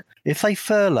dark. If they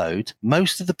furloughed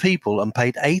most of the people and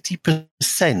paid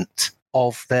 80%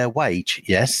 of their wage,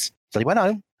 yes, so they went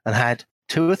home and had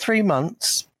 2 or 3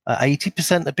 months at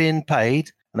 80% of being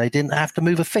paid, and they didn't have to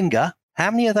move a finger,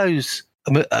 how many of those...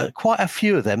 quite a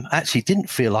few of them actually didn't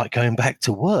feel like going back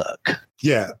to work.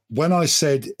 Yeah, when I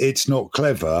said it's not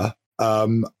clever,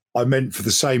 I meant for the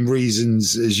same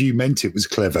reasons as you meant it was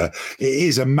clever. It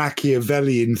is a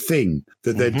Machiavellian thing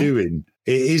that they're doing.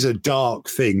 It is a dark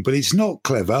thing, but it's not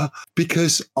clever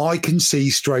because I can see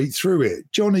straight through it.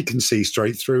 Johnny can see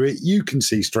straight through it. You can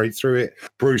see straight through it.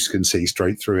 Bruce can see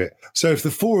straight through it. So if the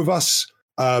 4 of us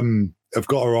have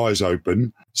got our eyes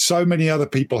open, so many other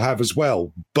people have as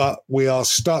well. But we are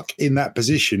stuck in that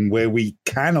position where we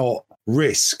cannot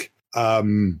risk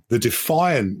the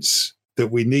defiance that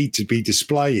we need to be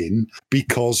displaying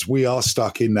because we are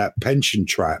stuck in that pension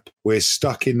trap. We're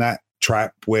stuck in that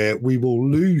trap where we will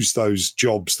lose those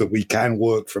jobs that we can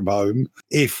work from home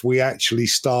if we actually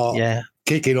start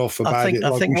kicking off about it.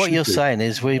 I think what you're saying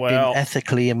is we've been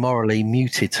ethically and morally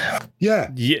muted.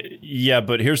 Yeah,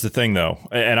 but here's the thing, though,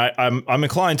 and I'm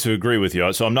inclined to agree with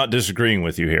you, so I'm not disagreeing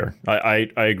with you here. I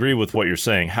agree with what you're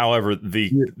saying. However,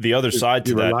 the other side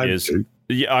to that is...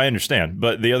 Yeah, I understand.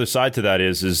 But the other side to that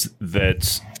is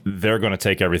that they're going to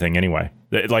take everything anyway.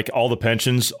 Like all the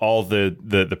pensions, all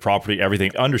the property,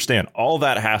 everything. Understand, all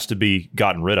that has to be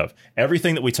gotten rid of.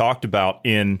 Everything that we talked about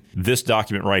in this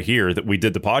document right here that we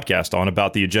did the podcast on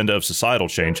about the agenda of societal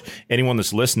change. Anyone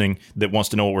that's listening that wants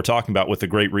to know what we're talking about with the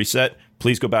Great Reset,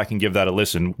 please go back and give that a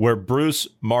listen. Where Bruce,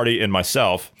 Marty, and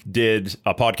myself did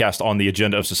a podcast on the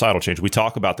agenda of societal change. We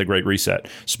talk about the Great Reset.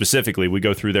 Specifically, we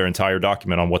go through their entire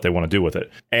document on what they want to do with it.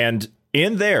 And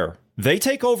in there, they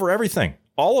take over everything.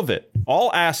 All of it,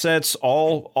 all assets,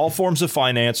 all forms of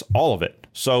finance, all of it.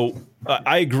 So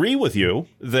I agree with you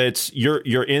that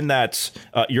you're in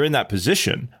that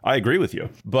position. I agree with you.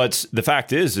 But the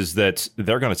fact is that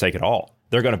they're going to take it all.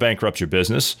 They're going to bankrupt your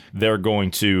business. They're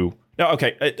going to No,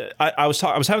 okay. I was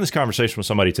having this conversation with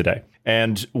somebody today,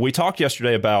 and we talked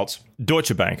yesterday about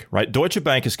Deutsche Bank, right? Deutsche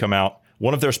Bank has come out.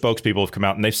 One of their spokespeople have come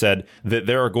out and they've said that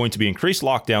there are going to be increased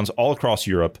lockdowns all across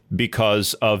Europe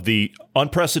because of the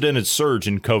unprecedented surge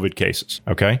in COVID cases.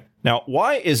 Okay. Now,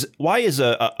 why is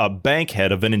a bank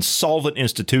head of an insolvent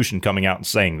institution coming out and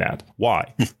saying that?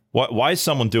 Why? Why is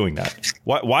someone doing that?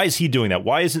 Why is he doing that?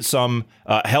 Why isn't some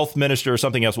health minister or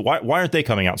something else? Why aren't they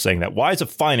coming out and saying that? Why is a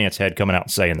finance head coming out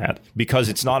and saying that? Because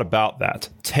it's not about that.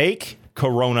 Take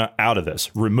Corona out of this.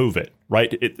 Remove it.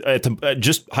 Right?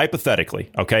 Just hypothetically,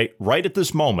 okay? Right at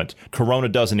this moment, Corona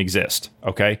doesn't exist,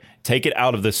 okay? Take it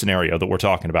out of this scenario that we're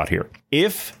talking about here.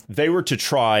 If they were to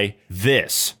try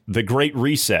this, the Great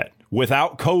Reset,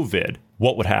 without COVID,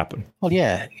 what would happen? Well,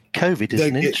 yeah, COVID is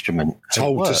an instrument.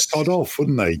 Told to sod off,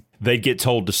 wouldn't they? They'd get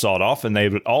told to sod off, and they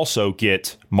would also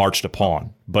get marched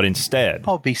upon. But instead,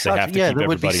 there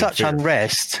would be such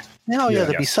unrest.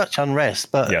 There'd be such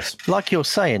unrest. But like you're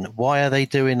saying, why are they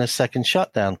doing a second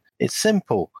shutdown? It's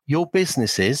simple. Your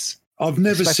businesses, I've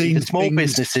never seen the small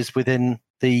businesses within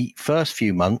the first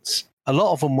few months, a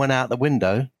lot of them went out the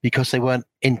window because they weren't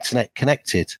internet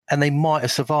connected, and they might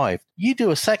have survived. You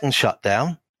do a second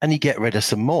shutdown and you get rid of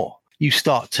some more. You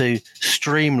start to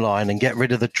streamline and get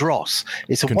rid of the dross.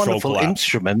 It's a wonderful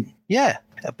instrument. Yeah.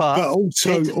 But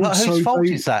also whose fault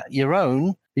is that? Your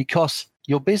own, because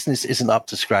your business isn't up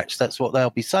to scratch. That's what they'll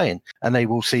be saying. And they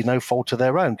will see no fault of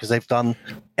their own because they've done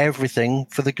everything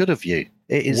for the good of you.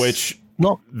 It is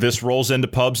this rolls into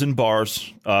pubs and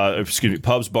bars,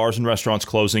 pubs, bars, and restaurants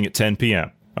closing at 10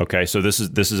 p.m. Okay, so this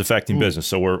is affecting business.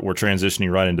 So we're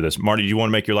transitioning right into this. Marty, do you want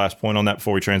to make your last point on that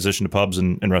before we transition to pubs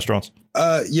and restaurants?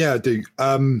 Yeah, I do.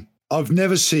 I've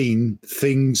never seen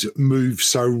things move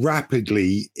so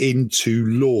rapidly into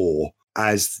law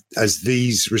as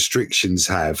these restrictions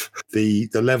have. The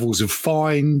levels of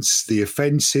fines, the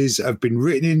offences have been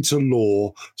written into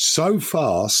law so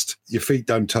fast, your feet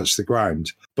don't touch the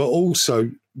ground. But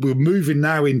also, we're moving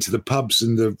now into the pubs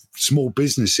and the small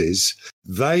businesses.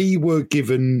 They were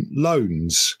given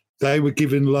loans. They were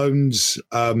given loans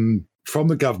from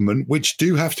the government, which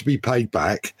do have to be paid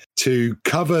back to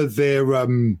cover their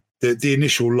the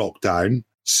initial lockdown.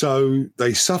 So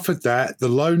they suffered that. The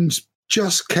loans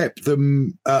just kept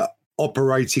them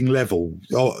operating level,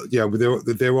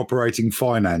 with their operating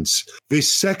finance.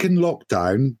 This second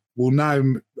lockdown will now,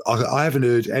 I haven't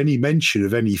heard any mention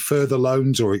of any further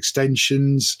loans or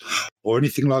extensions or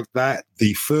anything like that.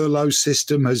 The furlough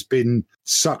system has been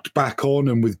sucked back on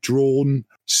and withdrawn.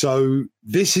 So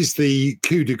this is the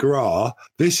coup de grace.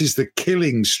 This is the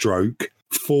killing stroke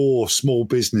for small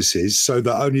businesses so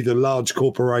that only the large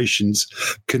corporations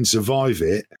can survive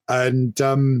it. And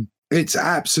it's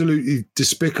absolutely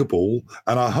despicable.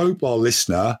 And I hope our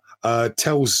listener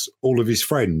tells all of his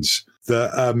friends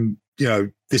that,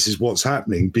 this is what's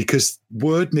happening, because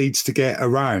word needs to get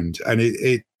around and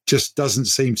it just doesn't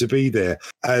seem to be there.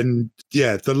 And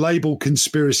the label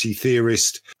conspiracy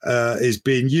theorist is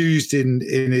being used in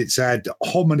its ad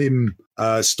hominem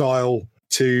style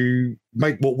to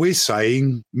make what we're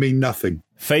saying mean nothing.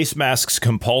 Face masks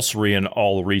compulsory in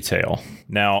all retail.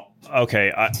 Now,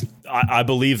 okay, I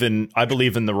believe in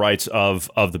the rights of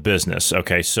the business.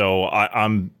 Okay, so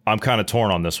I'm kind of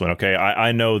torn on this one. Okay,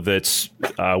 I know that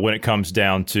when it comes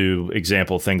down to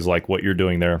example things like what you're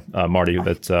doing there, Marty,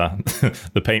 that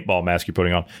the paintball mask you're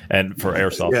putting on and for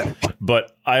airsoft,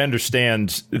 but I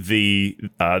understand the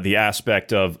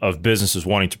aspect of businesses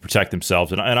wanting to protect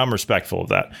themselves, and I'm respectful of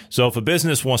that. So if a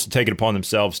business wants to take it upon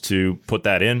themselves to put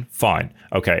that in, fine.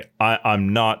 Okay,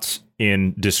 I'm not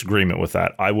in disagreement with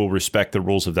that. I will respect the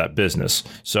rules of that business.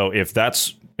 So if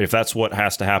that's what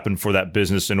has to happen for that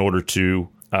business in order to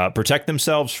protect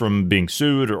themselves from being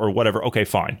sued or whatever, okay,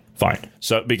 fine.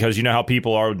 So because you know how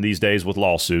people are these days with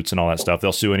lawsuits and all that stuff,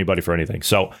 they'll sue anybody for anything.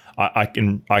 So I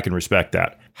can respect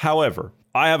that. However,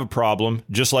 I have a problem,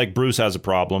 just like Bruce has a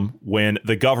problem, when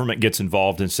the government gets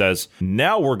involved and says,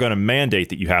 now we're going to mandate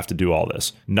that you have to do all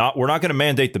this. We're not going to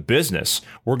mandate the business.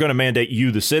 We're going to mandate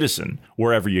you, the citizen,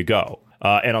 wherever you go.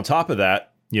 And on top of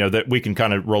that, that we can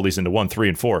kind of roll these into 1, 3,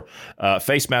 and 4.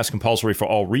 Face mask compulsory for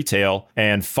all retail,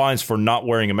 and fines for not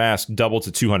wearing a mask double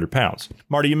to 200 pounds.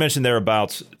 Marty, you mentioned there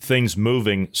about things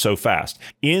moving so fast.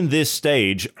 In this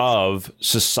stage of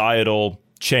societal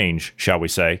change, shall we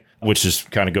say, which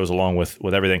just kind of goes along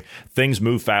with everything. Things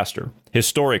move faster.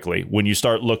 Historically, when you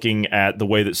start looking at the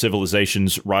way that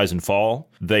civilizations rise and fall,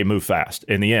 they move fast.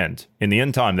 In the end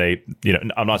time,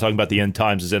 I'm not talking about the end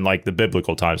times as in like the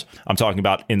biblical times. I'm talking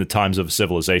about in the times of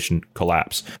civilization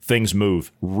collapse. Things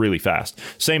move really fast.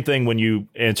 Same thing when you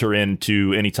enter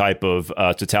into any type of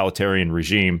totalitarian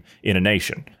regime in a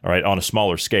nation, all right, on a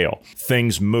smaller scale.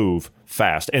 Things move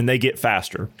fast, and they get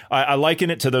faster. I liken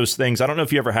it to those things. I don't know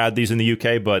if you ever had these in the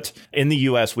UK, but in the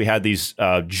US, we had these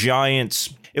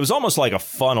giants. It was almost like a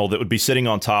funnel that would be sitting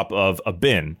on top of a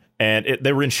bin. And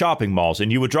they were in shopping malls,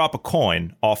 and you would drop a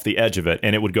coin off the edge of it,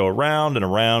 and it would go around and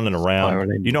around and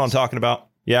around. You know what I'm talking about?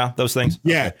 Yeah, those things.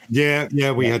 Yeah,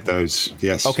 we had those.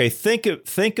 Yes. Okay, think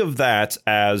of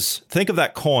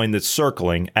that coin that's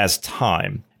circling as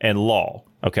time and law.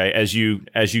 Okay, as you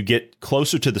get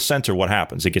closer to the center, what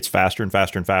happens? It gets faster and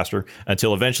faster and faster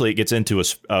until eventually it gets into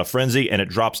a frenzy and it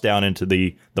drops down into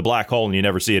the black hole and you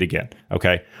never see it again.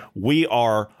 Okay, we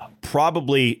are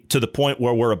probably to the point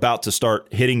where we're about to start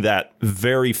hitting that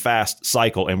very fast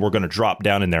cycle, and we're going to drop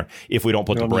down in there if we don't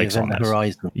put the brakes on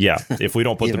this. Yeah, if we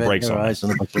don't put the brakes on this.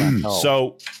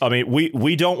 So, I mean,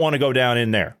 we don't want to go down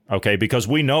in there, okay, because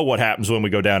we know what happens when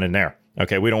we go down in there.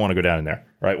 Okay, we don't want to go down in there,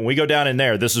 right? When we go down in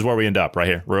there, this is where we end up, right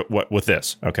here, with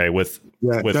this, okay, with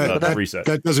the reset.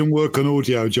 That doesn't work on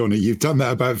audio, Johnny. You've done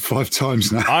that about 5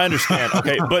 times now. I understand,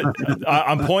 okay, but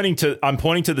I'm pointing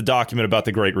to the document about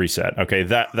the Great Reset, okay?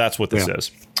 That's what this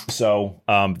is. So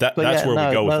that's where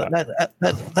we go with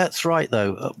that. That's right,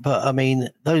 though. But I mean,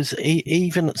 those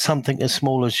even something as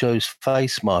small as those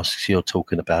face masks you're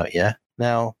talking about, yeah.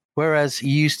 Now, whereas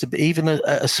you used to be, even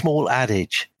a small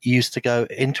adage, you used to go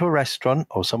into a restaurant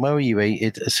or somewhere where you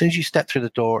eat, as soon as you stepped through the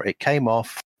door, it came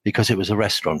off because it was a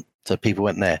restaurant. So people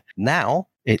went there. Now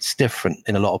it's different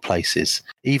in a lot of places.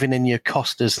 Even in your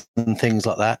Costas and things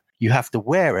like that, you have to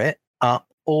wear it up,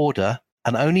 order,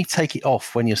 and only take it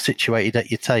off when you're situated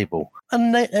at your table.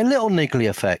 And a little niggly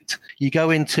effect. You go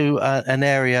into an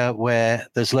area where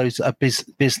there's loads of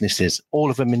businesses, all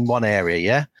of them in one area,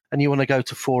 yeah? And you want to go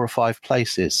to 4 or 5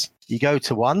 places. You go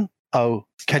to one,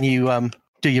 can you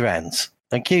do your hands?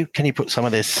 Thank you. Can you put some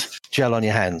of this gel on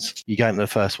your hands? You go into the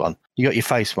first one. You got your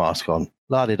face mask on.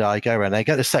 La-di-da, go around there.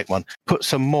 Go to the second one. Put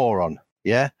some more on,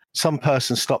 yeah? Some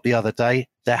person stopped the other day.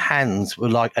 Their hands were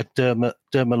like a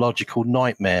dermatological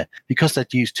nightmare because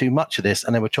they'd used too much of this,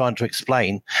 and they were trying to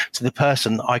explain to the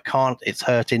person, I can't, it's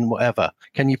hurting, whatever.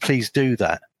 Can you please do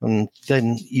that? And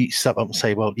then you step up and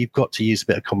say, well, you've got to use a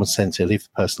bit of common sense here, leave the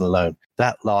person alone.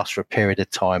 That lasts for a period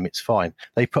of time, it's fine.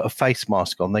 They put a face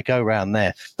mask on, they go around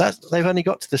there. They've only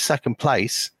got to the second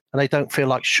place, and they don't feel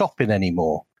like shopping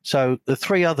anymore. So the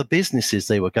 3 other businesses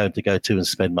they were going to go to and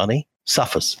spend money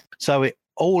suffers. So it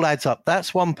all adds up.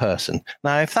 That's one person.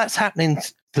 Now, if that's happening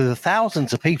to the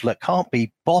thousands of people that can't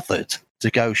be bothered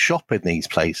to go shop in these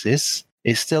places,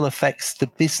 it still affects the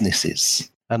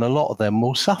businesses, and a lot of them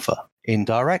will suffer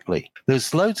indirectly.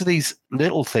 There's loads of these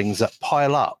little things that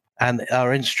pile up and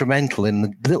are instrumental in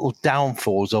the little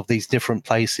downfalls of these different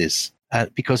places,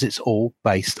 because it's all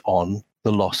based on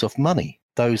the loss of money.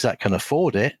 Those that can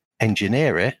afford it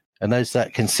engineer it, and those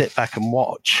that can sit back and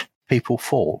watch people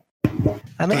fall.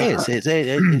 And it's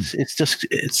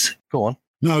go on.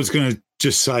 No, I was going to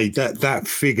just say that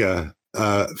figure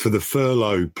for the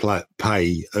furlough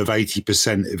pay of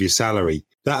 80% of your salary,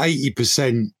 that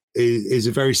 80% is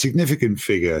a very significant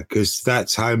figure, because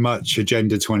that's how much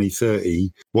Agenda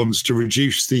 2030 wants to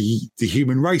reduce the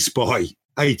human race by.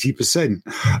 80%.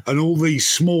 And all these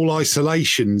small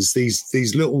isolations,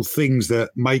 these little things that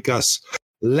make us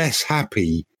less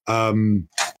happy,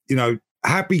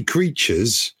 happy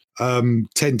creatures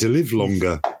tend to live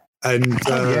longer, and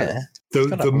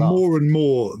the more and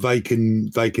more they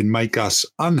can make us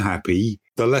unhappy,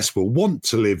 the less we'll want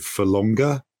to live for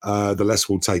longer, the less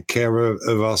we'll take care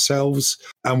of ourselves,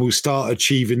 and we'll start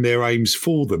achieving their aims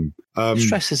for them.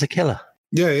 Stress is a killer.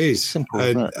 Yeah, it is. Simple,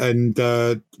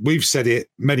 and we've said it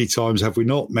many times, have we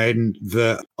not, men,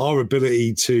 that our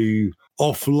ability to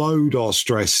offload our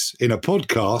stress in a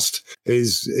podcast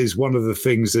is one of the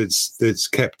things that's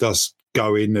kept us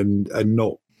going and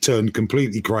not turned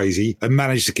completely crazy, and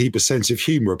managed to keep a sense of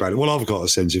humor about it. Well, I've got a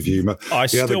sense of humor. I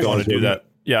still want to do that.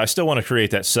 Yeah, I still want to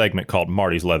create that segment called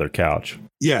Marty's Leather Couch.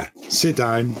 Yeah, sit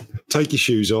down, take your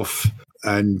shoes off,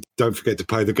 and don't forget to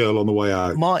pay the girl on the way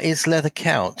out. Marty's Leather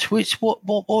Couch. What's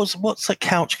the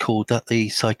couch called that the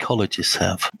psychologists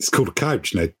have? It's called a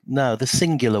couch, Ned. No, the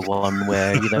singular one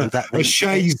where that a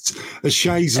chaise long. A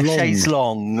chaise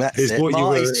long. That's it.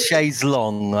 Marty's chaise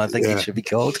long. I think it should be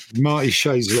called. Marty's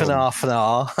chaise long.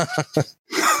 Fanar.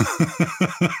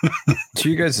 To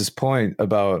you guys' point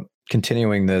about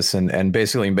continuing this and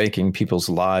basically making people's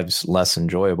lives less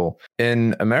enjoyable.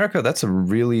 In America, that's a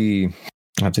really,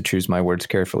 I have to choose my words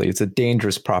carefully, it's a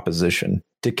dangerous proposition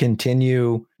to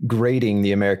continue grading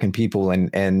the American people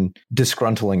and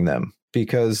disgruntling them,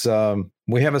 because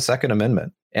we have a Second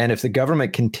Amendment. And if the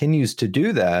government continues to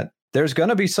do that, there's going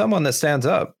to be someone that stands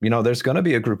up. There's going to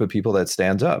be a group of people that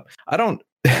stands up.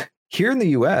 Here in the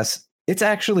US, it's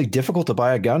actually difficult to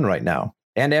buy a gun right now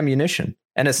and ammunition.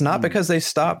 And it's not because they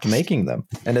stopped making them.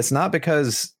 And it's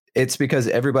because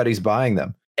everybody's buying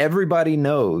them. Everybody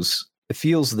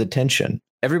feels the tension.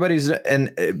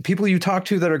 And people you talk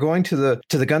to that are going to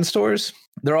the gun stores,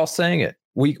 they're all saying it.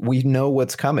 We know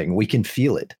what's coming. We can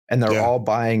feel it. And they're all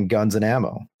buying guns and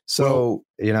ammo. So,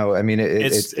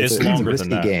 it's a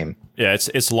risky game. Yeah,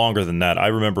 it's longer than that. I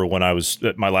remember when I was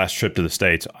at my last trip to the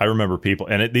States, I remember people,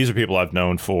 and these are people I've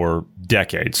known for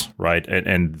decades, right?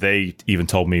 And they even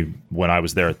told me when I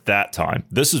was there at that time,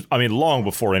 this is, long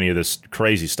before any of this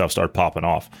crazy stuff started popping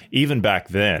off. Even back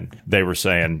then, they were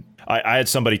saying, I had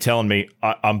somebody telling me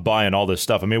I'm buying all this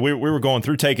stuff. We were going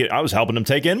through I was helping them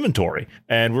take inventory,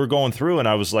 and we're going through, and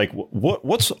I was like,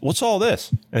 what's all this?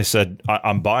 And they said,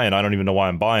 I'm buying. I don't even know why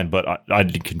I'm buying, but I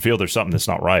can feel there's something that's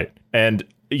not right. And,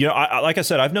 like I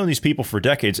said, I've known these people for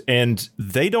decades, and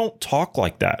they don't talk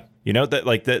like that.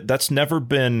 That's never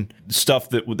been stuff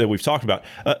that we've talked about.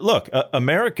 Look,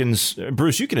 Americans,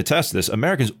 Bruce, you can attest to this.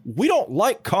 Americans, we don't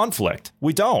like conflict.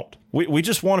 We don't. We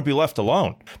just want to be left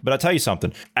alone. But I'll tell you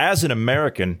something. As an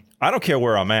American, I don't care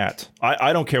where I'm at.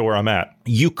 I don't care where I'm at.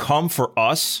 You come for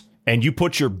us and you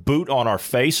put your boot on our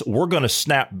face, we're going to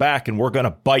snap back and we're going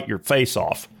to bite your face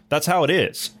off. That's how it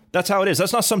is. That's how it is.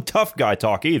 That's not some tough guy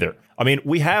talk either.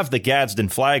 We have the Gadsden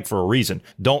flag for a reason.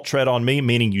 Don't tread on me,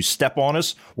 meaning you step on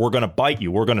us, we're going to bite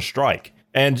you. We're going to strike.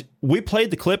 And we played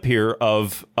the clip here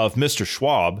of Mr.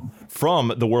 Schwab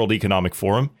from the World Economic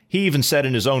Forum. He even said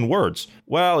in his own words,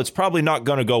 well, it's probably not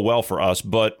going to go well for us,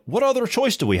 but what other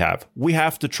choice do we have? We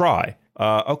have to try.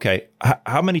 Okay,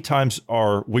 how many times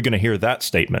are we going to hear that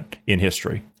statement in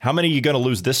history? How many are you going to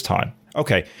lose this time?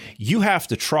 Okay, you have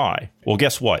to try. Well,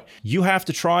 guess what? You have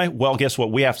to try. Well, guess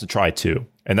what? We have to try too.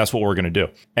 And that's what we're going to do.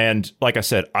 And like I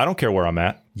said, I don't care where I'm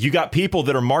at. You got people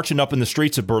that are marching up in the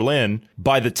streets of Berlin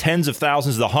by the tens of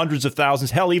thousands, the hundreds of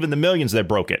thousands, hell, even the millions that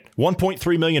broke it.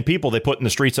 1.3 million people they put in the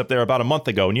streets up there about a month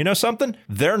ago. And you know something?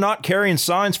 They're not carrying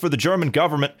signs for the German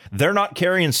government. They're not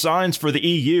carrying signs for the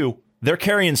EU. They're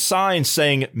carrying signs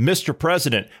saying, Mr.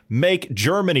 President, make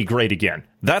Germany great again.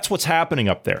 That's what's happening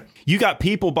up there. You got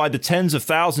people by the tens of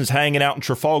thousands hanging out in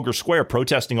Trafalgar Square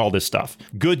protesting all this stuff.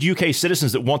 Good UK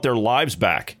citizens that want their lives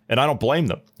back. And I don't blame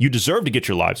them. You deserve to get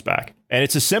your lives back. And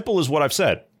it's as simple as what I've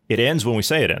said. It ends when we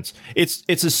say it ends. It's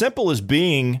as simple as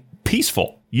being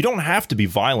peaceful. You don't have to be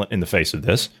violent in the face of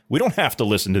this. We don't have to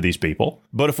listen to these people.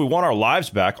 But if we want our lives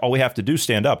back, all we have to do is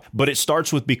stand up. But it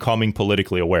starts with becoming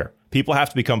politically aware. People have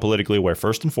to become politically aware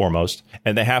first and foremost,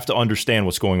 and they have to understand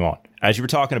what's going on. As you were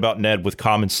talking about, Ned, with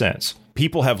common sense,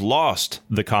 people have lost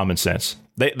the common sense.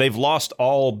 They've lost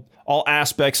all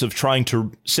aspects of trying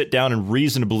to sit down and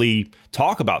reasonably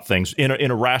talk about things in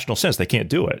a rational sense. They can't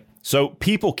do it. So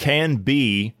people can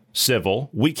be civil.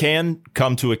 We can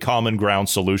come to a common ground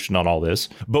solution on all this,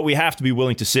 but we have to be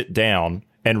willing to sit down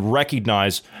and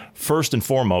recognize first and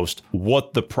foremost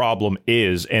what the problem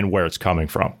is and where it's coming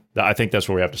from. I think that's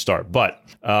where we have to start. But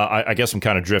I guess I'm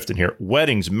kind of drifting here.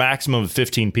 Weddings, maximum of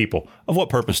 15 people. Of what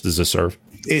purpose does this serve?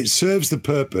 It serves the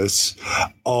purpose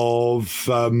of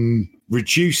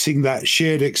reducing that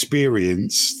shared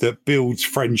experience that builds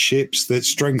friendships, that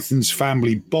strengthens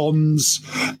family bonds,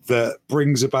 that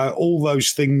brings about all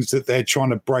those things that they're trying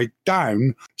to break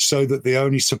down, so that the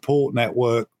only support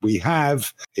network we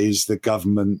have is the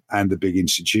government and the big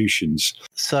institutions.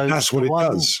 So that's what it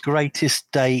does. Greatest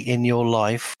day in your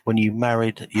life when you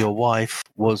married your wife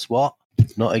was what?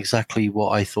 Not exactly what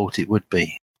I thought it would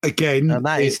be. Again, and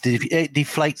that it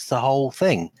deflates the whole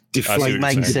thing. Deflates,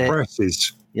 makes it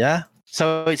depresses. Yeah.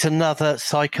 So it's another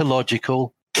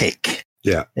psychological kick.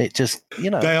 Yeah. It just,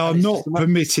 they are not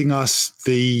permitting us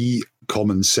the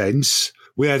common sense.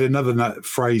 We had another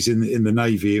phrase in the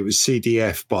Navy. It was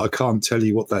CDF, but I can't tell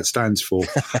you what that stands for.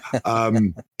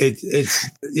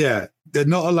 They're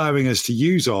not allowing us to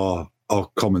use our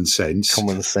common sense.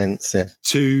 Common sense, yeah.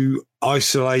 To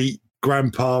isolate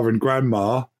grandpa and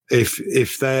grandma.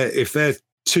 If they're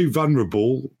too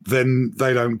vulnerable, then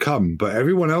they don't come. But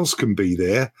everyone else can be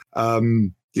there.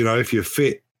 If you're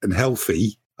fit and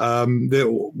healthy,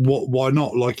 why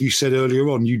not? Like you said earlier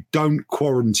on, you don't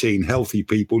quarantine healthy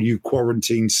people, you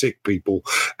quarantine sick people,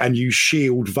 and you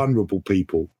shield vulnerable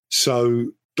people. So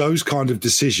those kind of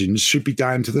decisions should be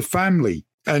down to the family.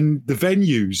 And the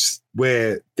venues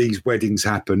where these weddings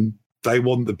happen, they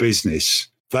want the business.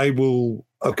 They will,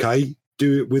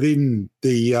 do it within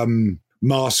the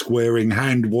mask wearing,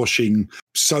 hand washing,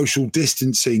 social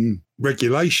distancing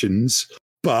regulations.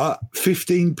 But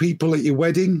 15 people at your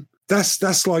wedding,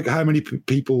 that's like how many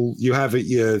people you have at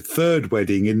your third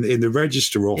wedding in the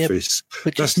register office.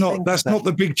 But that's not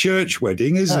the big church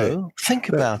wedding, is it? Think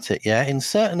about it. Yeah, in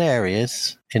certain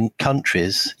areas, in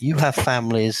countries, you have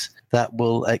families that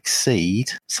will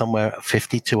exceed somewhere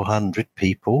 50 to 100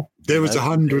 people. There was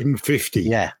 150.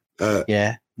 Yeah.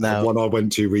 Now, one I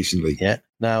went to recently. Yeah.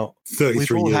 Now, 33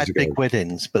 we've all years had ago. big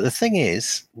weddings, but the thing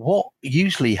is, what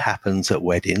usually happens at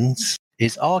weddings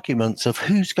is arguments of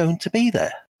who's going to be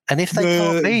there. And if they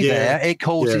can't be there, it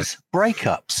causes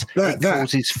breakups. It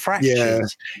causes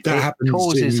fractures. That it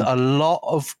causes a lot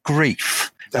of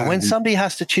grief. And when somebody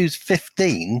has to choose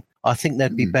 15, I think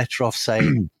they'd be better off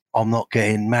saying, I'm not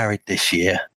getting married this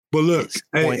year. Well, look,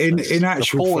 in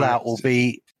actual the fallout fact, will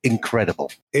be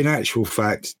incredible. In actual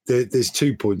fact, there's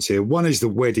 2 points here. One is the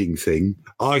wedding thing.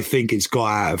 I think it's got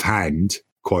out of hand,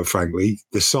 quite frankly.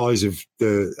 The size of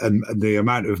the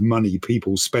amount of money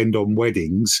people spend on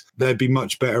weddings, they'd be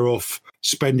much better off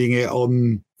spending it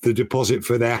on the deposit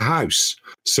for their house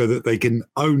so that they can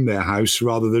own their house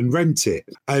rather than rent it.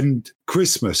 And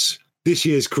Christmas, this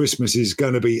year's Christmas is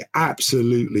going to be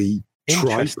absolutely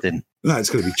interesting. No,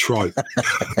 it's going to be trite.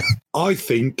 I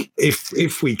think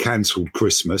if we cancelled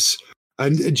Christmas,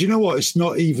 and do you know what? It's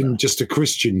not even just a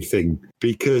Christian thing,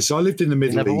 because I lived in the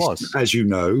Middle East, as you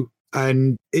know,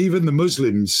 and even the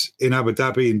Muslims in Abu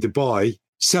Dhabi and Dubai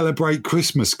celebrate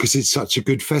Christmas because it's such a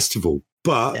good festival.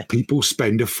 But people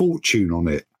spend a fortune on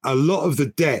it. A lot of the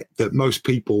debt that most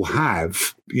people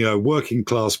have, working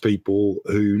class people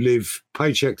who live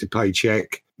paycheck to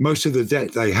paycheck, most of the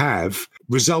debt they have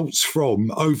results from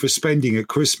overspending at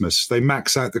Christmas. They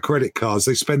max out the credit cards.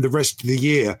 They spend the rest of the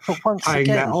year paying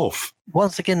that off.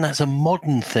 Once again, that's a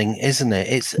modern thing, isn't it?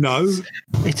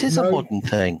 It is a modern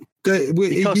thing. It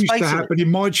used to happen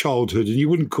in my childhood, and you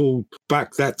wouldn't call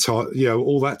back that time,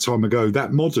 all that time ago,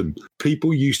 that modern.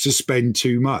 People used to spend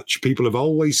too much. People have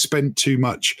always spent too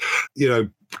much,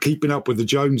 keeping up with the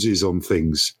Joneses on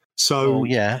things. So,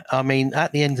 I mean,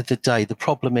 at the end of the day, the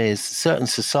problem is certain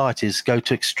societies go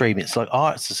to extreme. It's like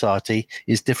our society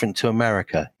is different to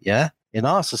America. Yeah. In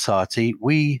our society,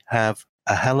 we have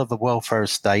a hell of a welfare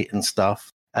state and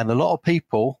stuff. And a lot of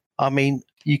people, I mean,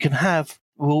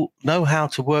 will know how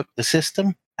to work the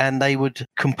system, and they would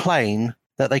complain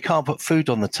that they can't put food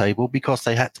on the table because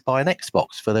they had to buy an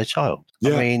Xbox for their child.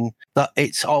 Yeah. I mean, that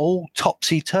it's all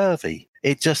topsy-turvy.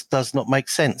 It just does not make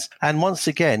sense. And once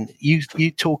again, you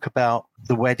talk about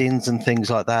the weddings and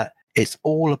things like that. It's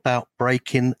all about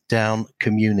breaking down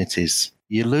communities.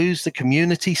 You lose the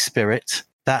community spirit.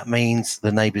 That means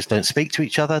the neighbours don't speak to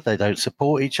each other. They don't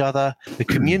support each other. The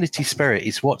community spirit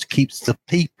is what keeps the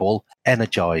people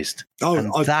energized.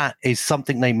 That is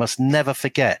something they must never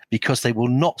forget, because they will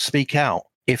not speak out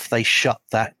if they shut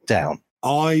that down.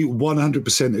 I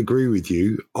 100% agree with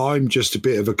you. I'm just a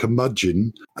bit of a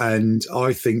curmudgeon, and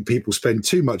I think people spend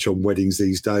too much on weddings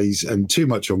these days and too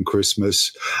much on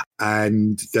Christmas,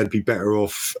 and they'd be better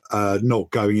off not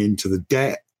going into the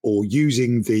debt or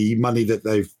using the money that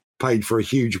they've paid for a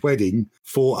huge wedding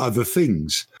for other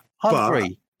things. I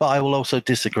agree, but I will also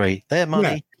disagree. Their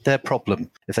money, their problem.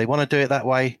 If they want to do it that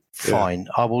way, fine.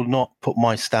 I will not put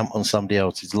my stamp on somebody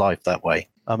else's life that way.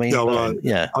 I mean, I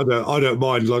don't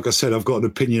mind. Like I said, I've got an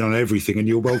opinion on everything, and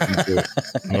you're welcome to it.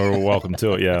 You're welcome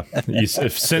to it. Yeah,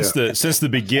 since the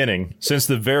beginning, since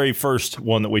the very first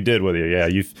one that we did with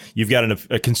you, you've got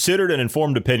a considered and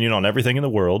informed opinion on everything in the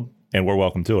world, and we're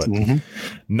welcome to it. Mm-hmm.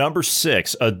 Number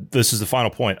 6. This is the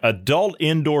final point. Adult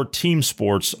indoor team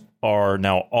sports are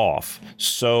now off.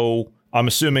 So I'm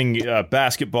assuming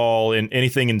basketball and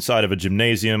anything inside of a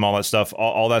gymnasium, all that stuff,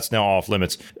 all that's now off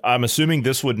limits. I'm assuming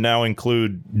this would now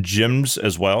include gyms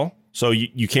as well. So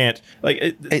you can't, like,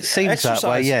 it seems that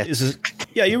way.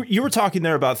 Yeah. You were talking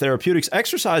there about therapeutics.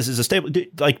 Exercise is a staple.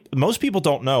 Like, most people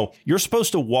don't know, you're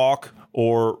supposed to walk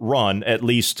or run at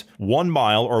least 1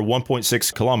 mile or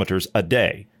 1.6 kilometers a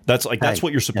day. That's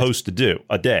what you're supposed to do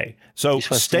a day. So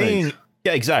staying.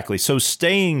 Yeah, exactly. So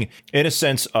staying in a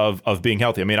sense of being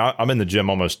healthy. I mean, I'm in the gym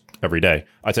almost every day.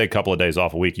 I take a couple of days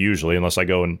off a week usually, unless I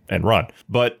go and run.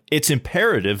 But it's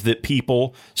imperative that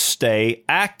people stay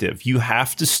active. You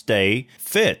have to stay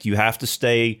fit. You have to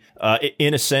stay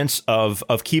in a sense of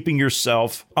keeping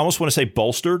yourself, I almost want to say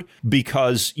bolstered,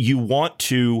 because you want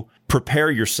to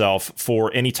prepare yourself for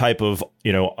any type of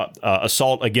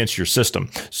assault against your system.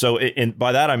 So and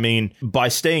by that I mean by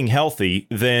staying healthy,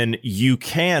 then you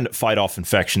can fight off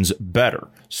infections better.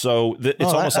 So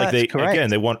it's almost like they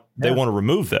want to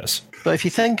remove this. But if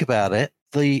you think about it,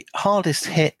 the hardest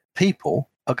hit people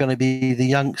are going to be the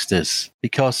youngsters,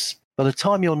 because by the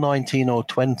time you're 19 or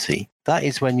 20, that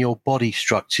is when your body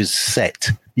structure's set.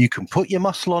 You can put your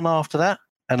muscle on after that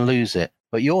and lose it,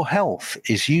 but your health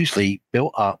is usually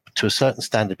built up to a certain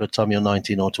standard by the time you're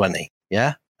 19 or 20.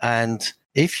 Yeah. And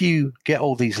if you get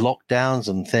all these lockdowns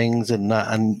and things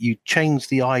and you change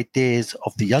the ideas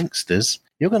of the youngsters,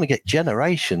 you're going to get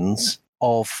generations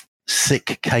of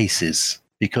sick cases,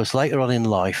 because later on in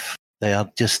life, they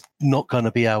are just not going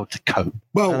to be able to cope.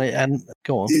 Well, and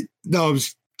go on. I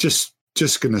was just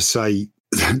going to say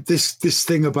this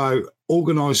thing about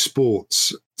organised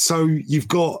sports. So you've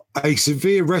got a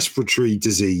severe respiratory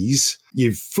disease,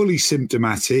 you're fully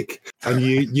symptomatic, and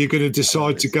you're going to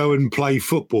decide to go and play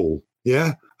football.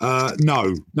 Yeah.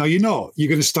 No, you're not. You're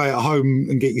going to stay at home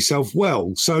and get yourself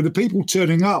well. So the people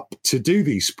turning up to do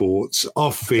these sports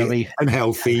are fit and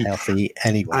healthy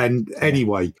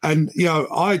anyway. And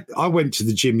I went to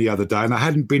the gym the other day and I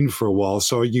hadn't been for a while,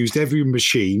 so I used every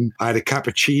machine. I had a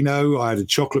cappuccino, I had a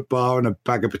chocolate bar, and a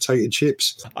bag of potato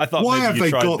chips. I thought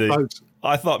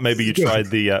I thought maybe you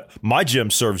tried the. My gym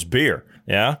serves beer.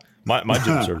 Yeah. My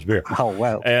gym serves beer. Oh,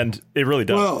 wow. And it really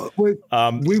does. Well,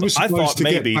 we were supposed to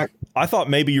get back. I thought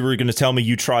maybe you were going to tell me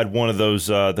you tried one of those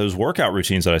workout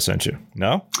routines that I sent you.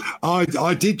 No?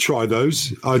 I did try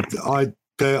those. I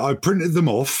printed them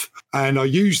off and I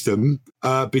used them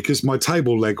because my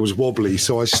table leg was wobbly.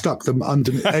 So I stuck them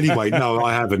under. Anyway, no,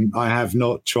 I haven't. I have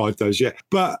not tried those yet.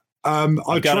 But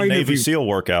I've got a Navy SEAL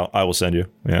workout I will send you.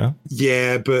 Yeah.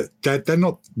 Yeah, but they're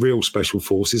not real special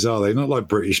forces, are they? Not like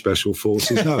British special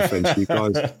forces. No offense to you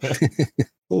guys.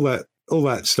 All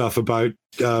that stuff about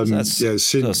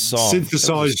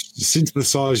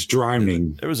synthesized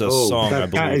drowning. There was a song, I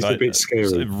believe. That is a bit scary.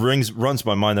 It runs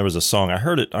my mind. There was a song. I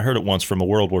heard it once from a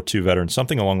World War II veteran.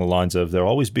 Something along the lines of "There'll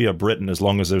always be a Britain as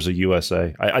long as there's a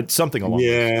USA." Something along.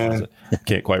 Yeah. Those lines. I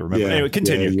can't quite remember. Anyway,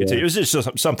 continue. It was just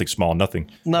something small.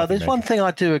 Nothing. No, there's one thing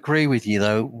I do agree with you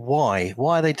though. Why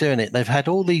are they doing it? They've had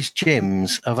all these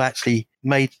gyms have actually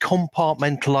made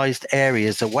compartmentalized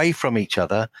areas away from each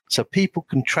other so people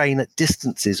can train at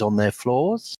distances on their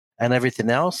floors and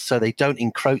everything else, so they don't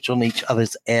encroach on each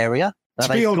other's area. Now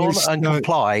they've gone and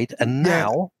complied, and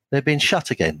now they're being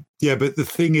shut again. Yeah, but the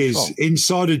thing is,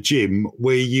 inside a gym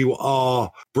where you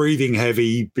are breathing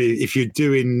heavy, if you're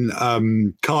doing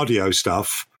cardio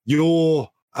stuff, your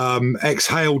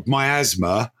exhaled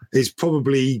miasma is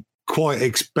probably quite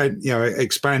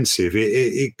expansive.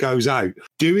 It goes out.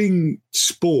 Doing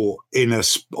sport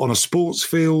on a sports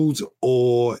field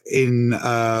or in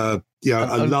an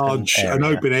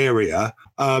open area,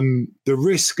 the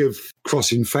risk of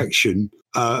cross infection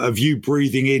of you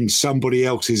breathing in somebody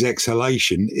else's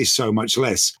exhalation is so much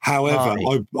less. However,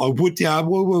 I would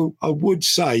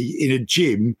say in a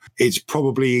gym it's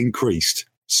probably increased.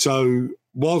 So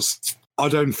whilst I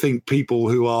don't think people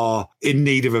who are in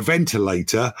need of a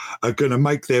ventilator are going to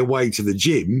make their way to the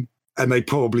gym, and they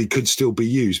probably could still be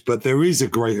used. But there is a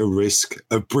greater risk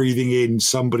of breathing in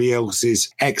somebody else's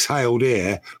exhaled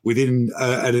air within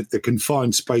the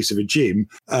confined space of a gym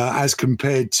as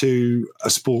compared to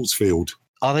a sports field.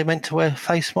 Are they meant to wear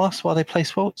face masks while they play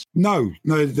sports? No,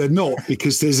 they're not,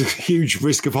 because there's a huge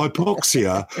risk of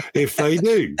hypoxia if they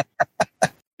do.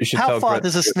 How far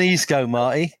does a sneeze go,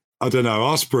 Marty? I don't know.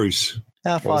 Ask Bruce.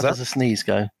 How far does a sneeze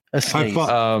go? A sneeze?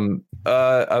 About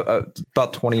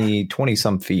 20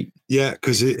 some feet. Yeah,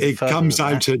 because it comes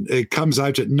out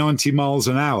at 90 miles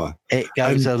an hour. It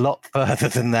goes a lot further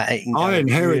than that. It can go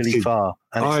really far.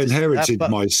 I inherited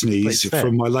my sneeze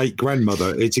from my late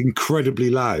grandmother. It's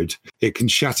incredibly loud. It can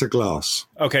shatter glass.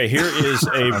 Okay,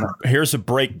 here's a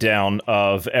breakdown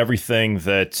of everything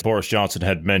that Boris Johnson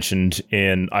had mentioned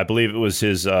in, I believe it was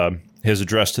his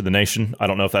address to the nation. I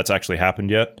don't know if that's actually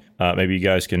happened yet. Maybe you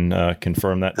guys can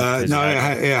confirm that. No, it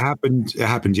happened. It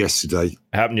happened yesterday.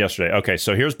 Happened yesterday. Okay,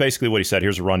 so here's basically what he said.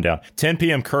 Here's a rundown. 10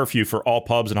 p.m. curfew for all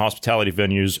pubs and hospitality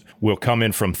venues will come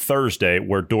in from Thursday,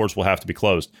 where doors will have to be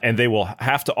closed. And they will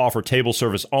have to offer table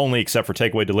service only, except for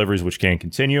takeaway deliveries, which can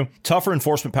continue. Tougher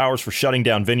enforcement powers for shutting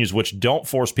down venues which don't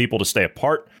force people to stay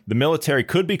apart. The military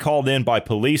could be called in by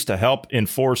police to help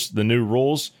enforce the new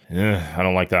rules. I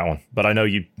don't like that one, but I know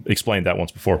you explained that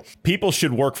once before. People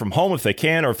should work from home if they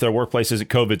can, or if their workplace isn't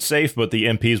COVID safe, but the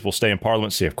MPs will stay in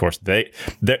Parliament. See, of course,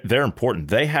 they're important.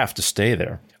 curtain. They have to stay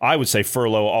there. I would say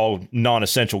furlough all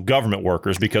non-essential government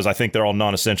workers because I think they're all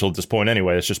non-essential at this point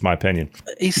anyway. It's just my opinion.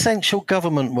 Essential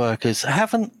government workers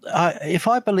if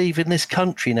I believe in this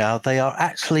country now, they are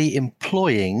actually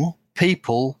employing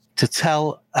people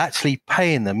actually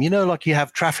paying them. Like you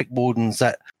have traffic wardens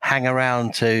that hang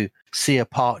around to see a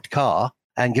parked car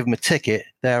and give them a ticket.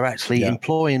 They're actually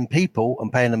employing people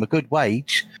and paying them a good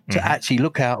wage to actually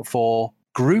look out for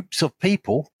groups of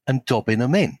people and dobbing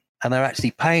them in. And they're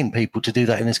actually paying people to do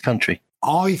that in this country.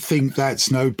 I think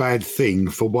that's no bad thing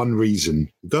for one reason.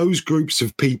 Those groups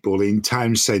of people in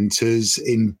town centres,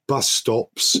 in bus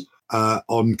stops,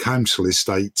 on council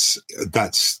estates,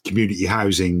 that's community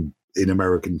housing in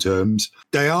American terms,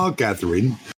 they are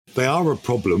gathering. They are a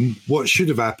problem. What should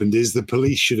have happened is the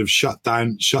police should have shut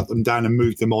them down and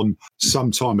moved them on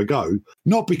some time ago.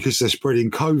 Not because they're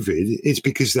spreading COVID, it's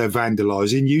because they're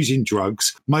vandalising, using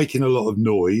drugs, making a lot of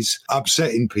noise,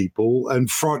 upsetting people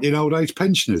and frightening old age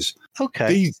pensioners.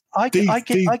 Okay, I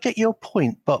get your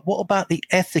point, but what about the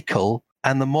ethical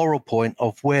and the moral point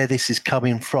of where this is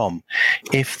coming from?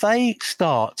 If they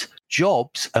start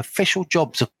official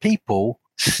jobs of people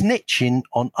snitching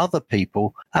on other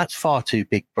people, that's far too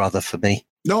big brother for me.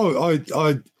 No,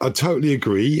 I totally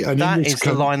agree. And that is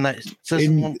the line that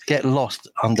doesn't get lost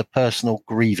under personal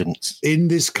grievance. In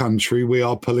this country, we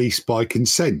are policed by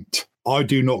consent. I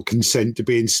do not consent to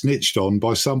being snitched on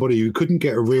by somebody who couldn't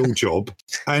get a real job.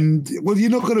 And, well, you're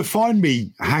not going to find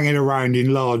me hanging around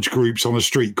in large groups on a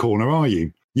street corner, are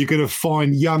you? You're going to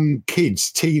find young kids,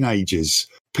 teenagers,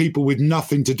 people with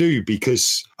nothing to do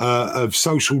because of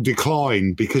social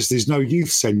decline, because there's no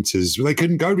youth centres. They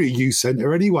couldn't go to a youth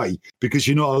centre anyway because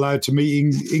you're not allowed to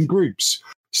meet in groups.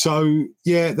 So,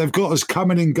 yeah, they've got us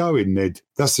coming and going, Ned.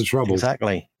 That's the trouble.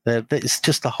 Exactly. It's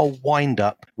just a whole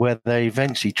wind-up where they're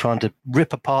eventually trying to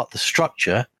rip apart the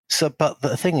structure. But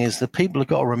the thing is, the people have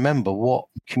got to remember what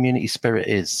community spirit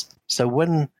is. So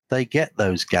when they get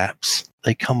those gaps,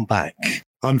 they come back.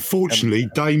 Unfortunately,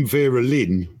 Dame Vera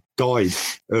Lynn died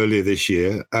earlier this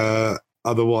year.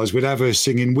 Otherwise, we'd have her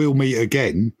singing "We'll Meet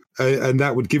Again," and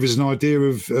that would give us an idea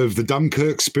of the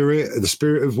Dunkirk spirit, the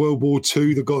spirit of World War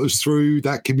II that got us through,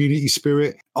 that community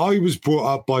spirit. I was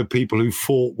brought up by people who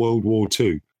fought World War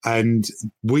II, and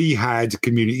we had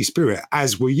community spirit,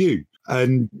 as were you.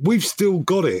 And we've still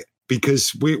got it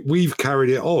because we've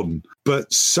carried it on.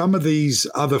 But some of these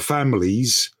other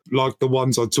families, like the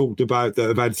ones I talked about that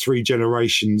have had 3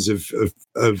 generations of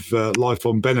life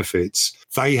on benefits,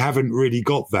 they haven't really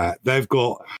got that. They've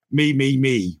got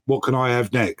me. What can I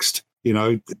have next? You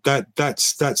know,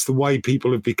 that's the way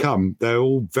people have become. They're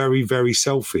all very, very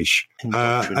selfish.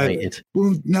 Indoctrinated.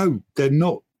 Well, no, they're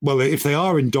not. Well, if they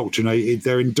are indoctrinated,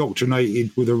 they're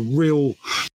indoctrinated with a real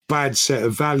bad set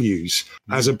of values,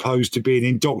 as opposed to being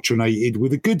indoctrinated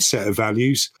with a good set of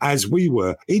values, as we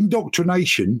were.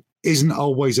 Indoctrination isn't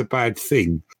always a bad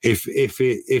thing if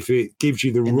it gives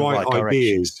you the right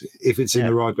ideas, if it's in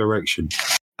the right direction.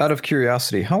 Out of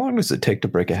curiosity, how long does it take to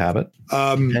break a habit?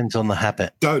 Depends on the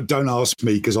habit. Don't ask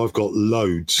me because I've got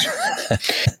loads.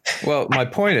 Well, my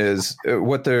point is,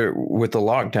 with the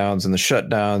lockdowns and the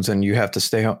shutdowns, and you have to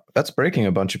stay home, that's breaking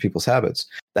a bunch of people's habits.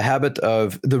 The habit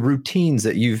of the routines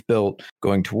that you've built,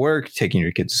 going to work, taking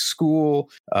your kids to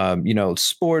school,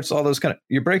 sports, all those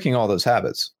you're breaking all those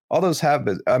habits. All those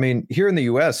habits. I mean, here in the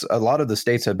U.S., a lot of the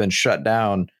states have been shut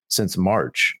down since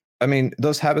March. I mean,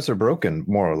 those habits are broken,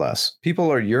 more or less.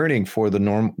 People are yearning for the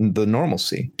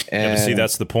normalcy. And see,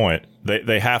 that's the point.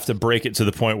 They have to break it to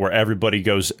the point where everybody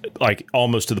goes like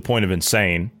almost to the point of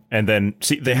insane. And then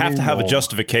they have to have a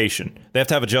justification. They have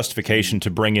to have a justification to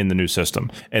bring in the new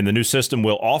system. And the new system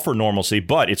will offer normalcy,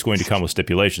 but it's going to come with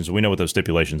stipulations. We know what those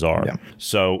stipulations are. Yeah.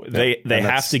 So they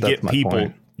have to get people.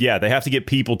 Point. Yeah, they have to get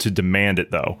people to demand it,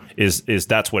 though, is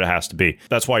that's what it has to be.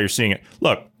 That's why you're seeing it.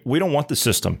 Look, we don't want the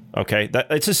system, okay?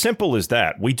 It's as simple as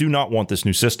that. We do not want this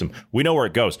new system. We know where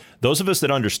it goes. Those of us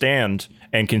that understand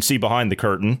and can see behind the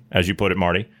curtain, as you put it,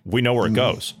 Marty, we know where it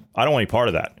goes. I don't want any part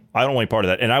of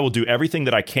that. And I will do everything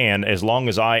that I can as long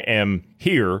as I am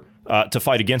here to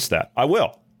fight against that. I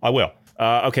will.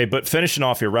 Okay, but finishing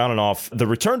off here, rounding off, the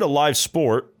return to live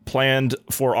sport planned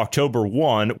for October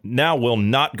 1 now will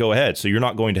not go ahead. So you're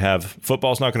not going to have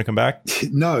football's not going to come back?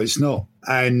 No, it's not.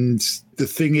 And the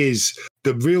thing is,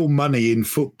 the real money in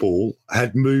football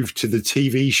had moved to the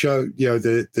TV show,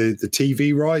 the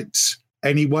TV rights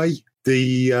anyway.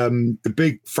 the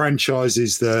big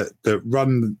franchises that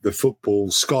run the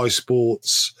football, Sky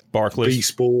Sports, Barclays, B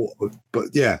Sport, but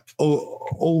yeah,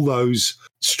 all those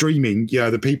streaming,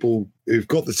 the people who've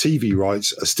got the TV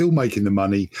rights are still making the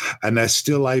money, and they're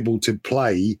still able to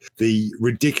play the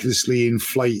ridiculously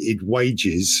inflated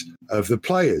wages of the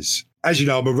players. As you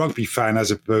know, I'm a rugby fan as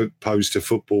opposed to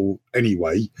football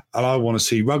anyway, and I want to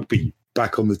see rugby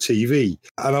back on the TV,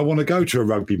 and I want to go to a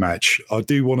rugby match. I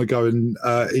do want to go and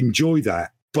enjoy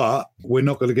that, but we're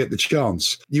not going to get the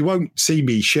chance. You won't see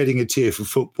me shedding a tear for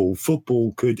football.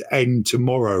 Football could end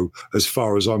tomorrow as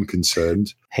far as I'm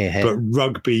concerned, but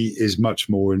rugby is much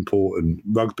more important.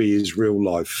 Rugby is real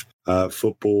life.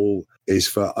 Football is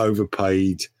for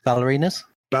overpaid ballerinas,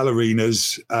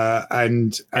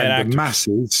 and the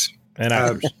masses. And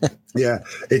actors. Yeah,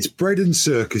 it's bread and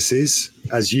circuses,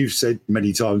 as you've said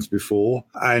many times before,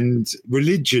 and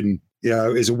religion,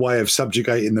 is a way of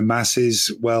subjugating the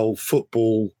masses. Well,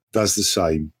 football does the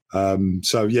same.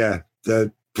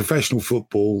 The professional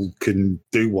football can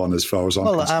do one as far as I'm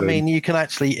concerned. I mean, you can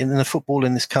actually, in the football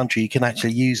in this country, you can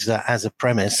actually use that as a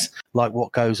premise, like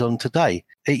what goes on today.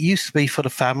 It used to be for the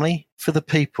family, for the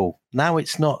people. Now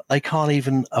it's not. They can't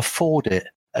even afford it.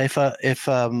 If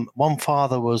one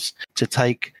father was to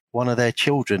take one of their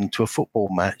children to a football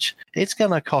match, it's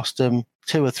going to cost them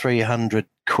 £200 or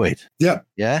 £300. Yeah.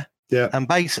 Yeah. Yeah. And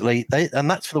basically,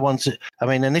 that's for the ones that,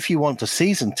 and if you want a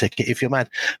season ticket, if you're mad,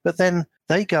 but then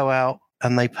they go out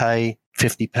and they pay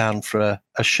 £50 for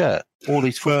a shirt. All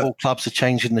these football clubs are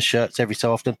changing the shirts every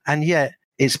so often, and yet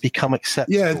it's become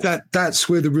acceptable. Yeah, that's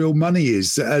where the real money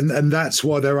is. And that's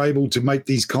why they're able to make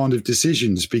these kind of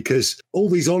decisions, because all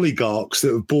these oligarchs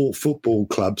that have bought football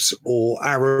clubs, or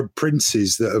Arab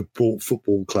princes that have bought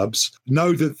football clubs,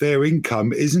 know that their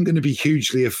income isn't going to be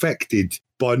hugely affected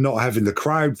by not having the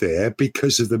crowd there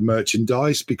because of the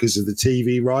merchandise, because of the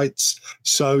TV rights.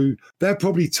 So they're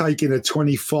probably taking a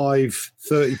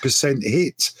 25-30%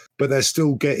 hit, but they're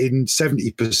still getting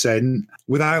 70%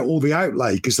 without all the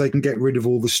outlay, because they can get rid of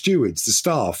all the stewards, the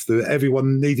staff,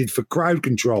 everyone needed for crowd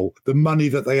control, the money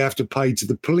that they have to pay to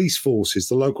the police forces,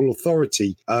 the local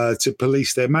authority to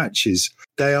police their matches.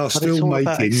 They are still it's all making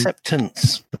about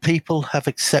acceptance. The people have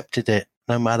accepted it,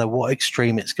 no matter what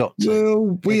extreme it's got to.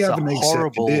 Well, we haven't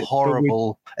accepted it.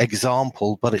 Horrible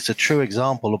example, but it's a true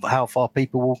example of how far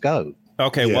people will go.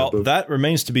 Okay, that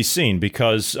remains to be seen,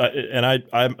 because, and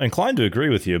I'm inclined to agree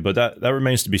with you, but that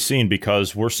remains to be seen,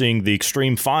 because we're seeing the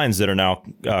extreme fines that are now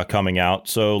coming out.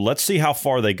 So let's see how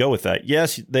far they go with that.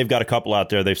 Yes, they've got a couple out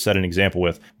there they've set an example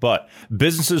with, but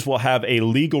businesses will have a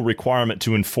legal requirement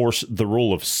to enforce the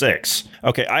rule of 6.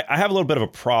 Okay, I have a little bit of a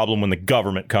problem when the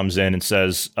government comes in and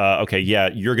says, okay, yeah,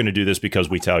 you're going to do this because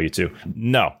we tell you to.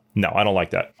 No, I don't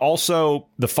like that. Also,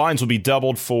 the fines will be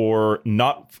doubled for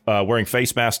not wearing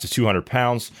face masks to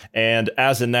 £200. And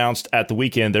as announced at the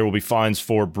weekend, there will be fines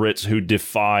for Brits who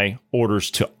defy orders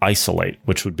to isolate,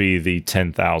 which would be the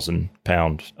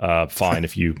 £10,000 fine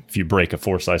if you break a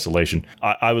forced isolation.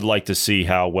 I would like to see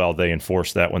how well they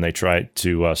enforce that when they try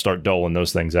to start doling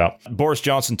those things out. Boris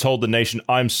Johnson told the nation,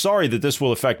 "I'm sorry that this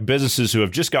will affect businesses who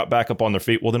have just got back up on their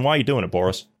feet." Well, then why are you doing it,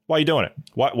 Boris? Why are you doing it?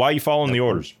 Why are you following the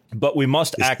orders? But we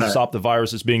must act to stop the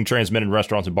virus that's being transmitted in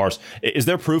restaurants and bars. Is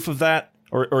there proof of that?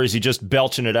 Or is he just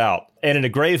belching it out? And in a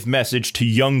grave message to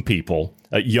young people,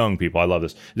 I love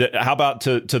this. How about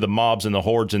to the mobs and the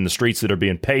hordes in the streets that are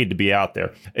being paid to be out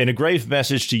there? In a grave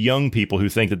message to young people who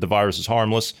think that the virus is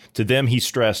harmless, to them he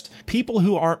stressed, people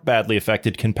who aren't badly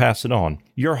affected can pass it on.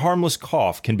 Your harmless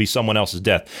cough can be someone else's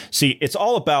death. See, it's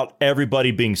all about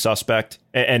everybody being suspect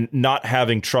and not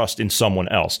having trust in someone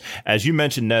else. As you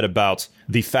mentioned, Ned, about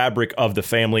the fabric of the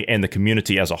family and the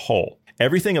community as a whole.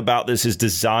 Everything about this is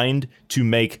designed to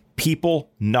make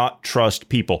people not trust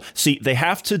people. See, they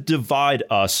have to divide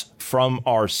us from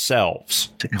ourselves.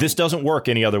 This doesn't work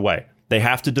any other way. They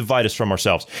have to divide us from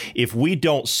ourselves. If we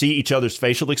don't see each other's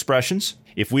facial expressions,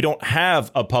 if we don't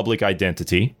have a public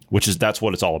identity, that's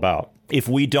what it's all about. If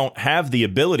we don't have the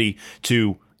ability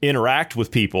to interact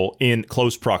with people in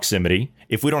close proximity,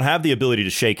 if we don't have the ability to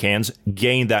shake hands,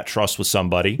 gain that trust with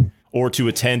somebody, or to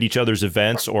attend each other's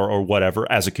events or whatever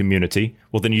as a community,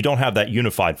 well, then you don't have that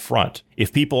unified front.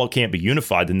 If people can't be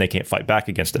unified, then they can't fight back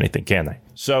against anything, can they?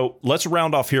 So let's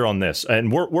round off here on this.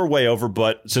 And we're way over,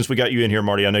 but since we got you in here,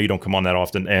 Marty, I know you don't come on that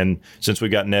often. And since we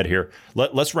got Ned here,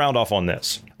 let's round off on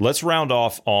this. Let's round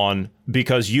off on,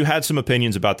 because you had some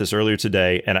opinions about this earlier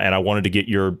today, and I wanted to get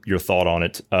your thought on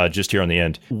it just here on the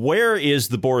end. Where is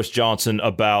the Boris Johnson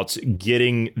about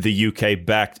getting the UK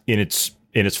back in its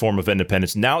form of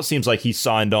independence? Now it seems like he's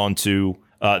signed on to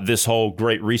this whole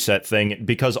Great Reset thing,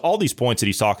 because all these points that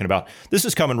he's talking about, this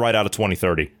is coming right out of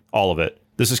 2030. All of it.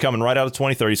 This is coming right out of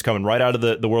 2030. It's coming right out of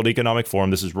the World Economic Forum.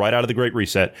 This is right out of the Great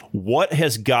Reset. What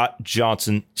has got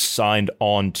Johnson signed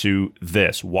on to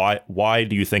this? Why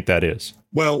do you think that is?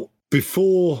 Well,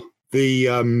 before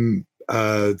the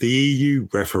EU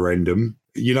referendum,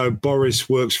 Boris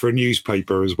works for a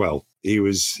newspaper as well. He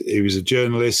was a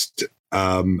journalist,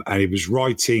 and he was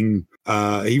writing.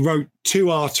 He wrote 2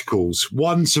 articles,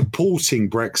 one supporting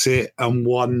Brexit and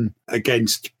one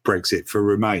against Brexit for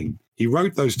Remain. He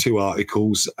wrote those 2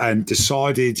 articles and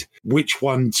decided which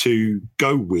one to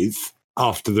go with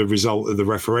after the result of the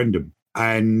referendum.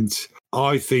 And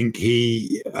I think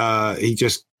he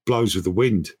just blows with the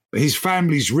wind. His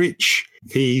family's rich.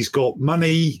 He's got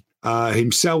money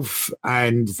himself,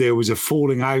 and there was a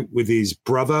falling out with his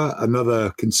brother,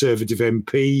 another Conservative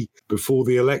MP, before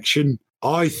the election.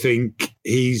 I think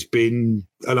he's been,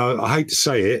 and I hate to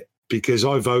say it, because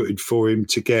I voted for him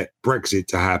to get Brexit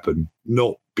to happen,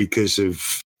 not because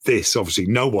of this. Obviously,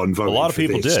 no one voted for this. A lot of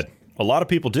people did. A lot of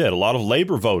people did. A lot of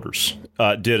Labour voters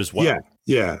did as well.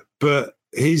 Yeah. But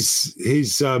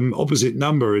his opposite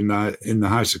number in the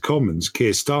House of Commons,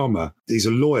 Keir Starmer, he's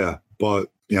a lawyer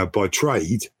by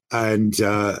trade, and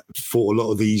fought a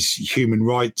lot of these human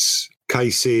rights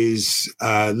cases,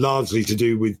 largely to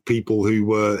do with people who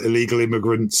were illegal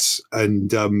immigrants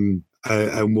and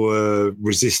were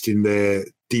resisting their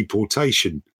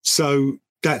deportation. So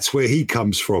that's where he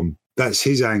comes from. That's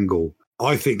his angle.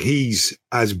 I think he's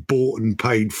as bought and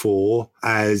paid for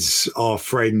as our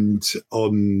friend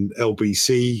on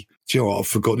LBC. Do you know what? I've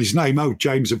forgotten his name. Oh,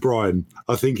 James O'Brien.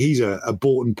 I think he's a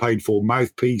bought and paid for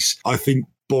mouthpiece. I think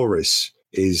Boris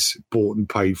is bought and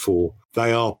paid for.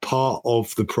 They are part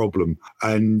of the problem.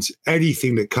 And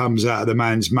anything that comes out of the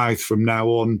man's mouth from now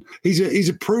on, he's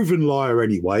a proven liar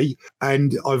anyway.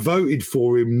 And I voted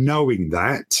for him knowing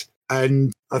that.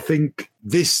 And I think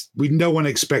no one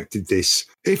expected this.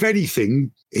 If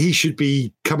anything, he should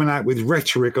be coming out with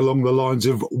rhetoric along the lines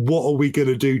of, what are we going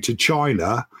to do to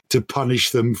China to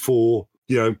punish them for,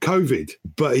 COVID?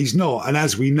 But he's not. And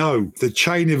as we know, the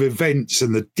chain of events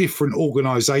and the different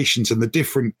organizations and the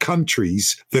different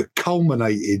countries that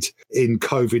culminated in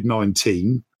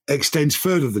COVID-19 extends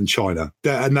further than China.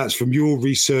 And that's from your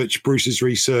research, Bruce's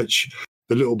research,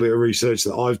 the little bit of research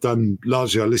that I've done.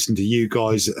 Largely, I listen to you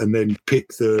guys and then pick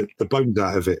the bones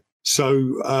out of it.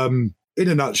 So in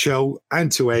a nutshell,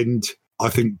 and to end, I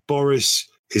think Boris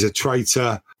is a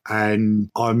traitor, and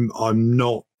I'm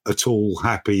not at all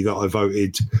happy that I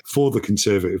voted for the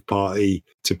Conservative Party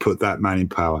to put that man in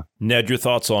power. Ned, your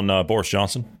thoughts on Boris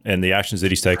Johnson and the actions that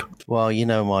he's taken? Well,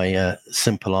 my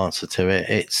simple answer to it,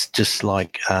 it's just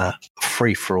like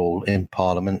free-for-all in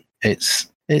Parliament. It's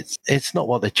not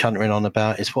what they're chuntering on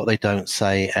about, it's what they don't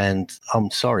say. And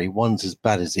I'm sorry, one's as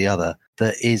bad as the other.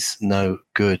 There is no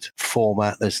good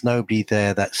format. There's nobody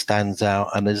there that stands out,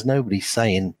 and there's nobody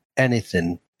saying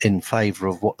anything in favour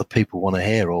of what the people want to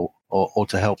hear or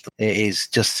to help them. It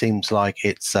just seems like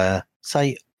it's, an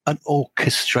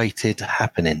orchestrated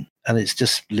happening, and it's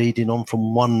just leading on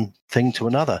from one thing to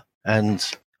another. And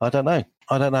I don't know.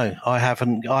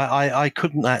 I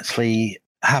couldn't actually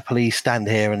happily stand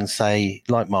here and say,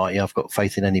 like Marty, I've got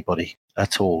faith in anybody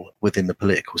at all within the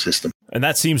political system. And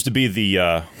that seems to be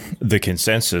the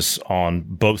consensus on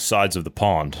both sides of the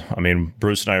pond. I mean,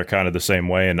 Bruce and I are kind of the same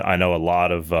way, and I know a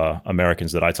lot of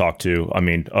Americans that I talk to, I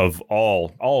mean, of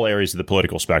all areas of the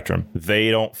political spectrum, they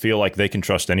don't feel like they can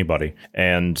trust anybody.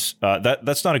 And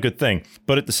that's not a good thing.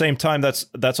 But at the same time,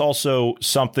 that's also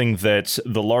something that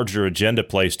the larger agenda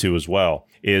plays to as well,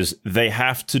 is they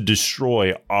have to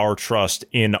destroy our trust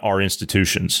in our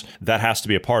institutions. That has to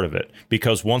be a part of it,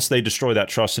 because once they destroy that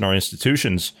trust in our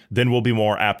institutions, then we'll be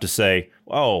more apt to say,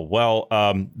 oh, well,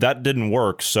 that didn't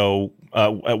work. So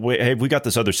we got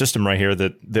this other system right here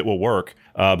that will work.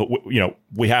 But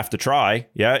we have to try.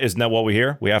 Yeah. Isn't that what we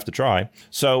hear? We have to try.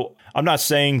 So I'm not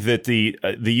saying that the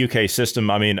UK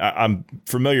system, I mean, I'm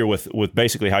familiar with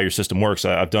basically how your system works.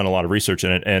 I've done a lot of research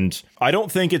in it, and I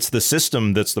don't think it's the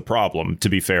system that's the problem, to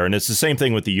be fair. And it's the same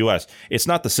thing with the US. It's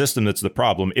not the system that's the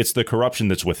problem. It's the corruption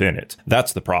that's within it.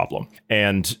 That's the problem.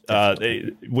 And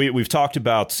we've talked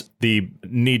about the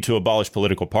need to abolish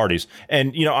political parties.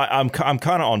 And, I'm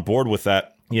kind of on board with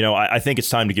that. I think it's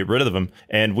time to get rid of them,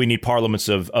 and we need parliaments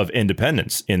of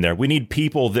independence in there. We need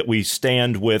people that we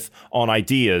stand with on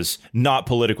ideas, not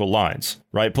political lines,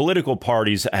 right? Political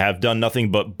parties have done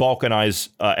nothing but balkanize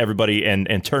everybody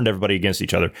and turned everybody against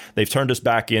each other. They've turned us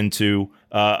back into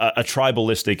a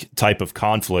tribalistic type of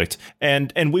conflict,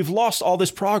 and we've lost all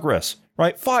this progress.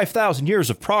 Right, 5,000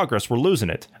 years of progress, we're losing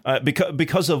it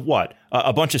because of what?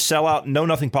 A bunch of sellout,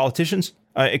 know-nothing politicians?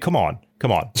 Come on.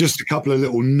 Just a couple of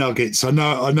little nuggets. I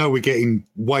know we're getting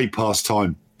way past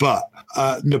time, but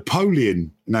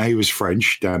Napoleon, now he was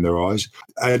French, damn their eyes,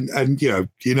 and you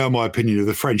know my opinion of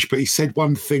the French, but he said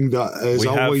one thing that has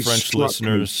always French struck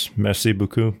listeners. Me. Merci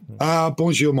beaucoup.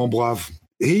 Bonjour, mon brave.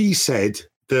 He said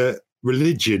that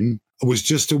religion was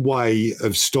just a way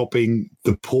of stopping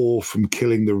the poor from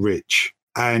killing the rich,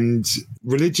 and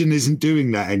religion isn't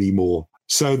doing that anymore.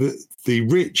 So the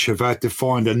rich have had to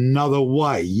find another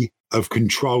way of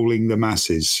controlling the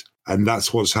masses. And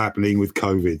that's what's happening with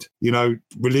COVID. You know,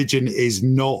 religion is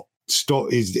not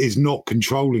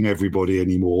controlling everybody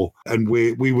anymore. And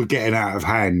we were getting out of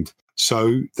hand.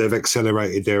 So they've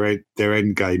accelerated their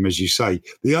end game, as you say.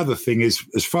 The other thing is,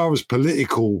 as far as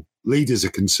political leaders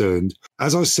are concerned,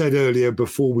 as I said earlier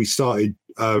before we started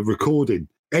recording,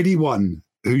 anyone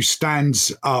who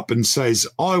stands up and says,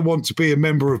 I want to be a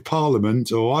member of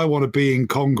parliament, or I want to be in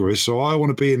Congress, or I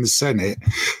want to be in the Senate,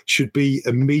 should be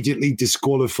immediately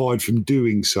disqualified from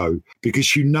doing so,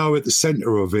 because you know at the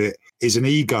center of it is an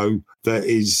ego that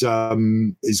is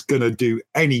going to do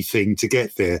anything to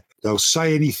get there. They'll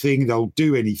say anything, they'll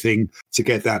do anything to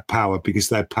get that power, because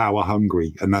they're power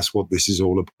hungry. And that's what this is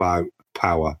all about,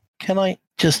 power. Can I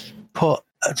just put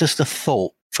just a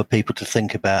thought for people to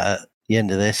think about at the end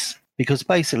of this? Because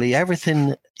basically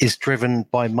everything is driven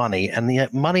by money, and the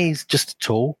money is just a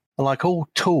tool. And like all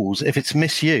tools, if it's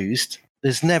misused,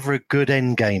 there's never a good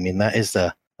end game in that, is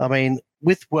there? I mean,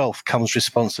 with wealth comes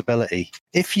responsibility.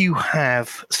 If you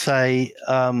have, say,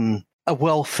 a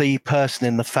wealthy person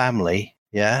in the family,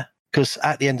 yeah, because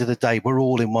at the end of the day, we're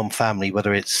all in one family,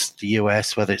 whether it's the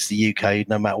US, whether it's the UK,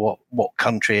 no matter what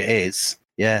country it is,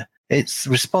 yeah, it's the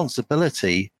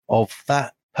responsibility of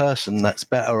that person that's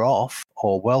better off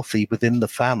or wealthy within the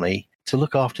family to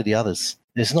look after the others.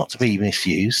 It's not to be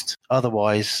misused.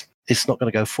 Otherwise, it's not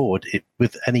going to go forward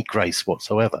with any grace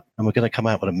whatsoever. And we're going to come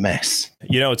out with a mess.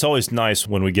 You know, it's always nice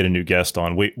when we get a new guest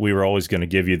on. We were always going to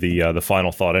give you the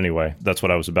final thought anyway. That's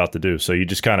what I was about to do. So you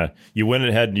just you went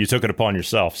ahead and you took it upon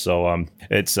yourself. So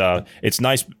it's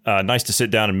nice to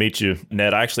sit down and meet you,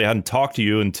 Ned. I actually hadn't talked to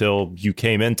you until you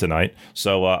came in tonight.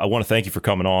 So I want to thank you for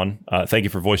coming on. Thank you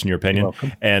for voicing your opinion. You're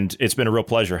welcome. And it's been a real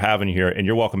pleasure having you here. And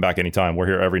you're welcome back anytime. We're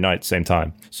here every night, same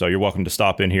time. So you're welcome to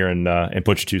stop in here and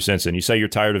put your 2 cents in. You say you're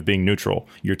tired of being neutral.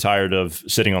 You're tired of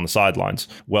sitting on the sidelines.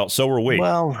 Well, so were we.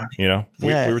 Well, you know, we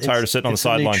were tired of sitting on the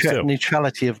sidelines too.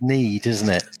 Neutrality of need, isn't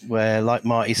it? Where, like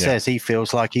Marty says, he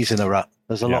feels like he's in a rut.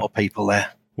 There's a lot of people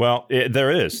there. Well,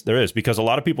 there is, because a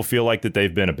lot of people feel like that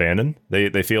they've been abandoned.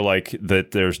 They feel like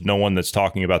that there's no one that's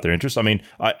talking about their interests. I mean,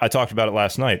 I talked about it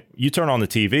last night. You turn on the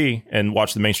TV and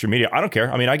watch the mainstream media. I don't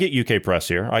care. I mean, I get UK press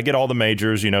here. I get all the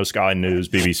majors, you know, Sky News,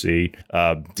 BBC,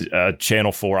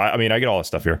 Channel 4. I mean, I get all that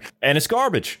stuff here. And it's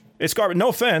garbage. It's garbage. No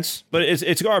offense, but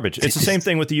it's garbage. It's the same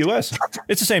thing with the U.S.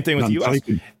 It's the same thing with the U.S.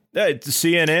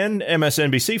 CNN,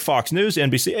 MSNBC, Fox News,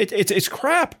 NBC. It's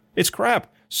crap. It's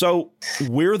crap. So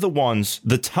we're the ones,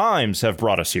 the Times have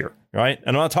brought us here, right?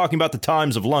 And I'm not talking about the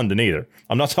Times of London either.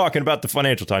 I'm not talking about the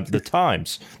Financial Times. The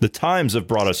Times. The Times have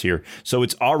brought us here. So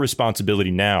it's our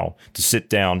responsibility now to sit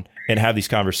down and have these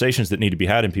conversations that need to be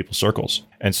had in people's circles.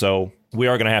 And so we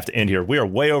are going to have to end here. We are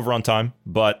way over on time,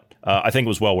 but I think it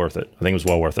was well worth it.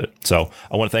 So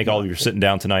I want to thank all of you for sitting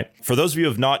down tonight. For those of you who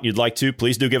have not and you'd like to,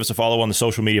 please do give us a follow on the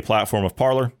social media platform of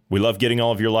Parler. We love getting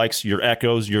all of your likes, your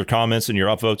echoes, your comments, and your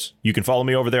upvotes. You can follow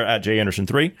me over there at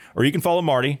JAnderson3, or you can follow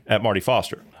Marty at Marty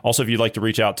Foster. Also, if you'd like to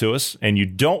reach out to us and you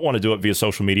don't want to do it via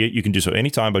social media, you can do so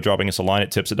anytime by dropping us a line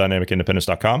at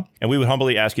tips@dynamicindependence.com. And we would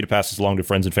humbly ask you to pass this along to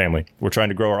friends and family. We're trying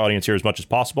to grow our audience here as much as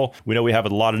possible. We know we have a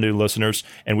lot of new listeners,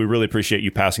 and we really appreciate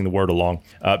you passing the word along.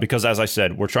 Because as I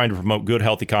said, we're trying to promote good,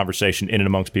 healthy conversation in and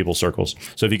amongst people's circles.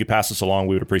 So if you could pass this along,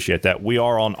 we would appreciate that. We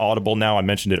are on Audible now. I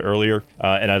mentioned it earlier,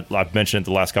 and I've mentioned it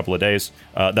the last couple of days.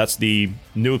 That's the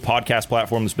new podcast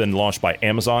platform that's been launched by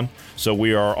Amazon. So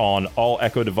we are on all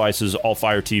Echo devices, all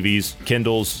Fire TVs,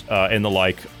 Kindles, and the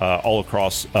like, all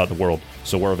across the world.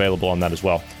 So we're available on that as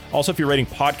well. Also, if you're rating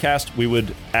podcast, we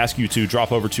would ask you to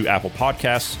drop over to Apple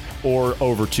Podcasts or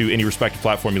over to any respective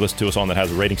platform you listen to us on that has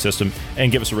a rating system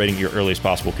and give us a rating at your earliest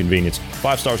possible convenience.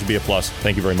 5 stars would be a plus.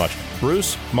 Thank you very much.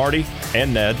 Bruce, Marty,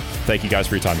 and Ned, thank you guys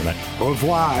for your time tonight. Au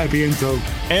revoir, à bientôt.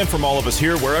 And from all of us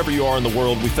here, wherever you are in the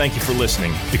world, we thank you for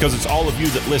listening, because it's all of you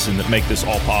that listen that make this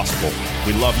all possible.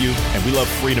 We love you, and we love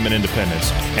freedom and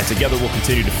independence. And together we'll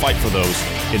continue to fight for those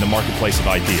in the marketplace of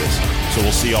ideas. So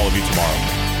we'll see all of you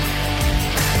tomorrow.